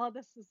my God,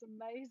 this is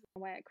amazing.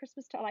 Away at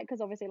Christmas time, like,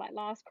 because obviously, like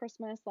last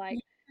Christmas, like,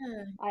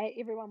 yeah,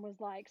 everyone was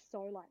like,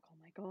 so like, oh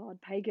my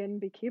God, pagan,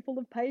 be careful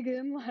of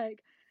pagan.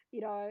 Like,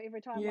 you know,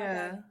 every time like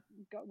I yeah,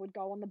 would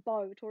go on the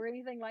boat or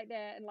anything like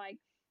that. And like,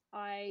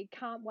 I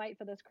can't wait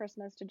for this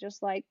Christmas to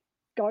just like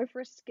go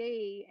for a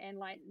ski and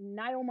like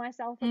nail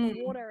myself in the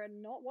mm, water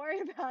and not worry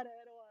about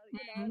it or,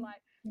 you know, mm.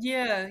 like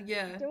Yeah,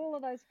 yeah, do all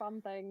of those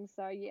fun things.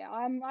 So yeah,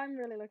 I'm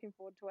really looking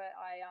forward to it.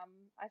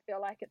 I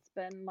feel like it's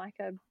been like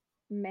a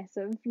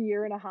massive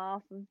year and a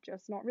half of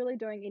just not really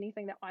doing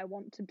anything that I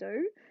want to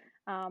do.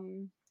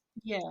 Um,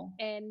 yeah,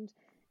 and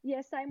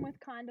yeah, same with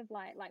kind of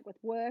like with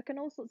work and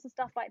all sorts of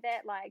stuff like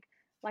that.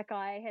 Like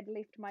I had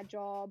left my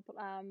job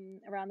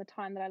around the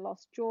time that I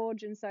lost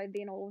George, and so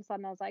then all of a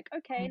sudden I was like,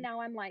 okay, mm,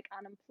 now I'm like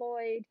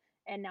unemployed,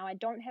 and now I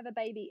don't have a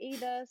baby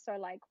either. So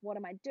like, what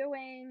am I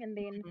doing? And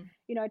then mm.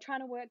 you know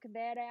trying to work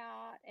that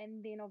out,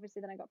 and then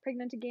obviously then I got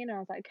pregnant again, and I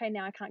was like, okay,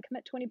 now I can't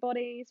commit to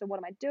anybody. So what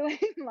am I doing?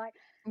 Like,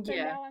 so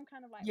Yeah, now I'm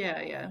kind of like, yeah,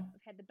 right, yeah,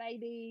 I've had the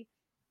baby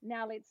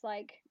now let's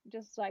like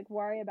just like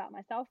worry about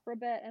myself for a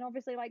bit and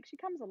obviously like she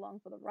comes along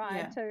for the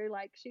ride yeah, too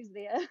like she's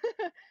there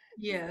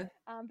she yeah.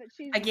 but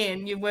she's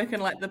Again, you work in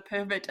like the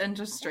perfect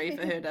industry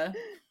for her to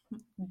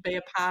be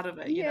a part of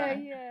it, you yeah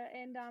know? yeah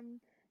and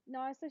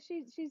No, so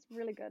she's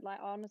really good. Like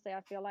honestly,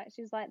 I feel like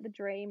she's like the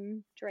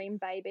dream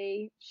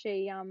baby.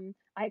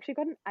 I actually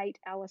got an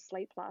 8-hour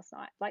sleep last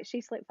night. Like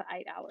she slept for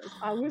 8 hours.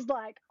 I was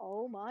like,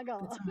 oh my That's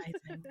god.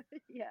 amazing.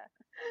 Yeah.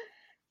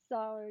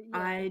 So yeah.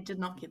 I did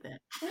not get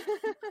that.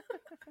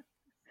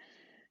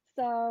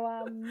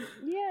 So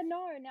yeah,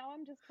 no, now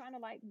I'm just trying to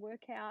like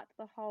work out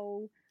the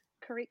whole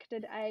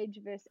corrected age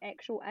versus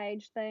actual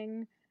age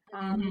thing.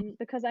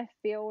 Because I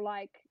feel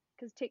like,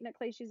 because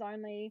technically she's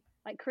only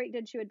like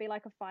corrected, she would be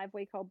like a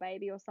 5-week-old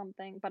baby or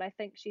something, but I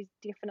think she's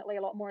definitely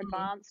a lot more Mm-hmm.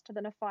 advanced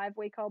than a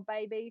 5-week-old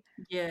baby.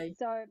 Yeah.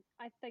 So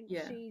I think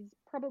Yeah. she's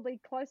probably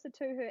closer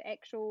to her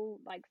actual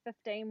like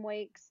 15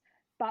 weeks,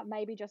 but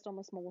maybe just on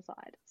the small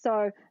side.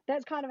 So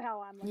that's kind of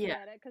how I'm looking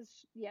at it. Because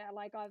yeah,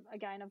 like I've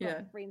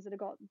got friends that have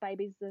got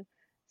babies the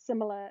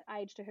similar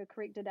age to her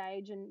corrected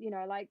age, and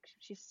like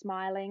she's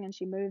smiling and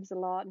she moves a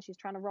lot and she's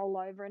trying to roll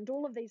over and do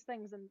all of these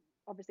things, and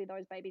obviously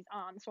those babies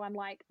aren't. So I'm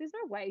like, there's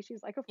no way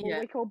she's like a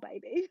 4-week-old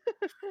baby.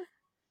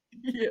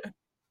 Yeah.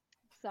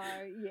 So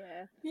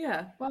yeah.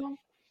 Yeah. Well,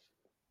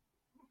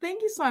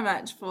 thank you so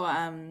much for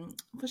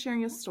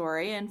sharing your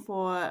story and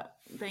for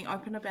being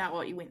open about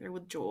what you went through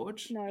with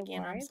George. No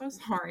Again, worries. I'm so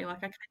sorry.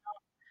 Like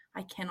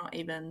I cannot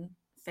even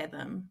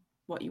fathom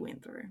what you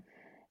went through.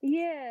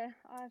 Yeah,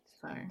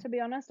 So to be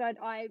honest,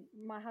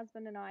 my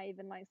husband and I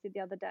even like said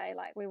the other day,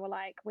 like we were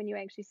like, when you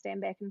actually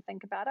stand back and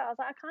think about it, I was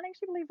like, I can't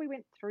actually believe we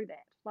went through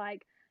that.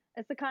 Like,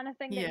 it's the kind of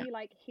thing that you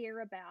like hear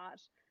about.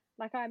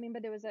 Like, I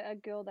remember there was a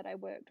girl that I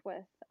worked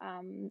with,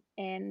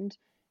 and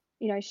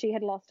she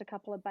had lost a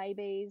couple of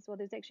babies. Well,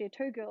 there's actually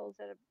 2 girls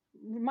that are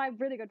my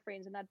really good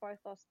friends, and they'd both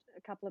lost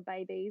a couple of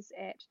babies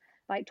at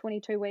like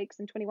 22 weeks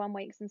and 21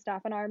 weeks and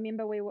stuff. And I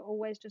remember we were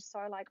always just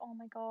so like, oh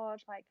my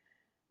God, like,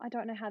 I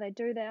don't know how they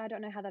do that. I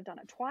don't know how they've done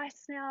it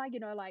twice now,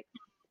 like,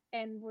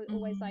 and we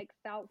always like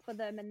felt for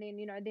them. And then,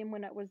 then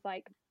when it was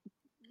like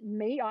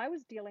me, I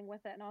was dealing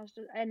with it, and I was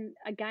just, and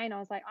again, I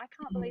was like, I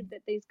can't believe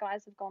that these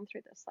guys have gone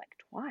through this like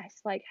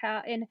twice, like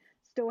how, and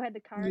still had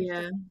the courage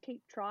to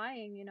keep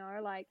trying,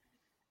 like,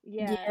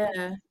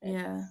 it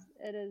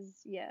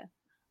is,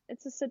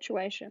 it's a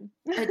situation.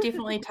 It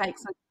definitely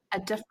takes a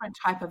different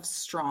type of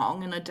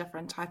strong and a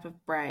different type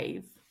of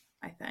brave,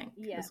 I think,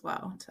 as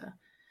well,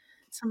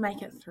 to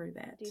make it through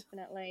that.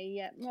 Definitely,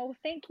 yeah. Well,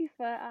 thank you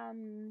for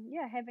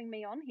having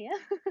me on here.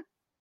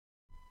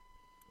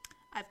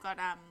 I've got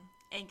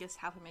Angus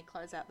helping me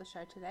close out the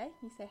show today.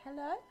 You say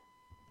hello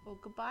or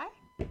goodbye?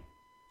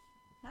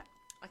 No?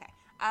 Okay.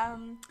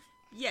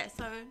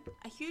 So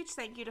a huge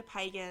thank you to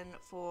Pagan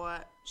for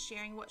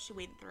sharing what she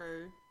went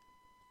through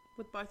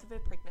with both of her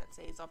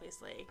pregnancies,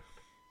 obviously.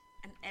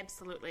 An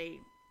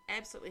absolutely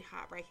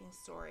heartbreaking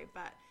story,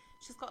 but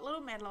she's got little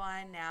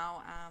Madeline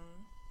now,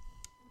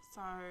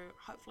 so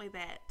hopefully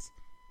that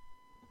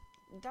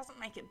doesn't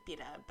make it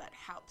better, but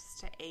helps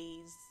to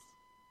ease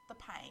the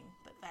pain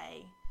that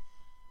they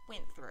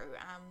went through.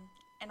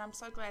 And I'm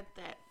so glad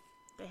that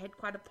they had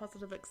quite a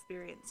positive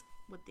experience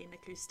with their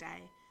NICU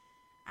stay,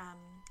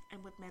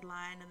 and with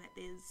Madeline, and that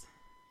there's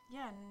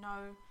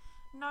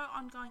no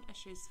ongoing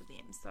issues for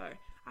them. So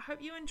I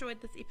hope you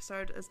enjoyed this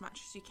episode as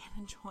much as you can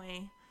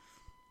enjoy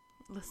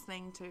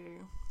listening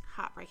to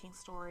heartbreaking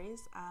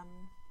stories.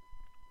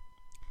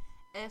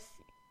 If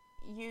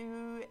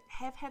you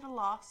have had a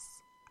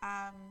loss,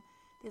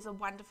 there's a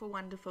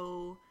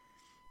wonderful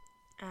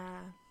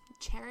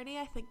charity,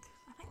 I think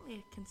they're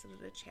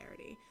considered a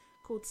charity,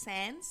 called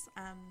SANS,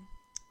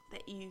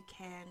 that you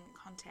can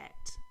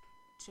contact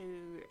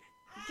to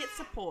get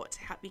support to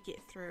help you get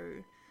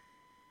through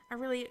a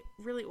really,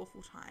 really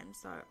awful time.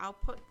 So I'll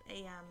put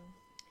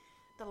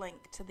the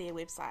link to their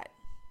website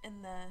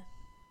in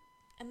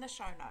the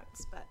show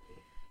notes. But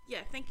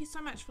yeah, thank you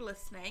so much for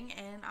listening,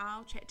 and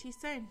I'll chat to you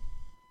soon.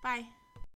 Bye.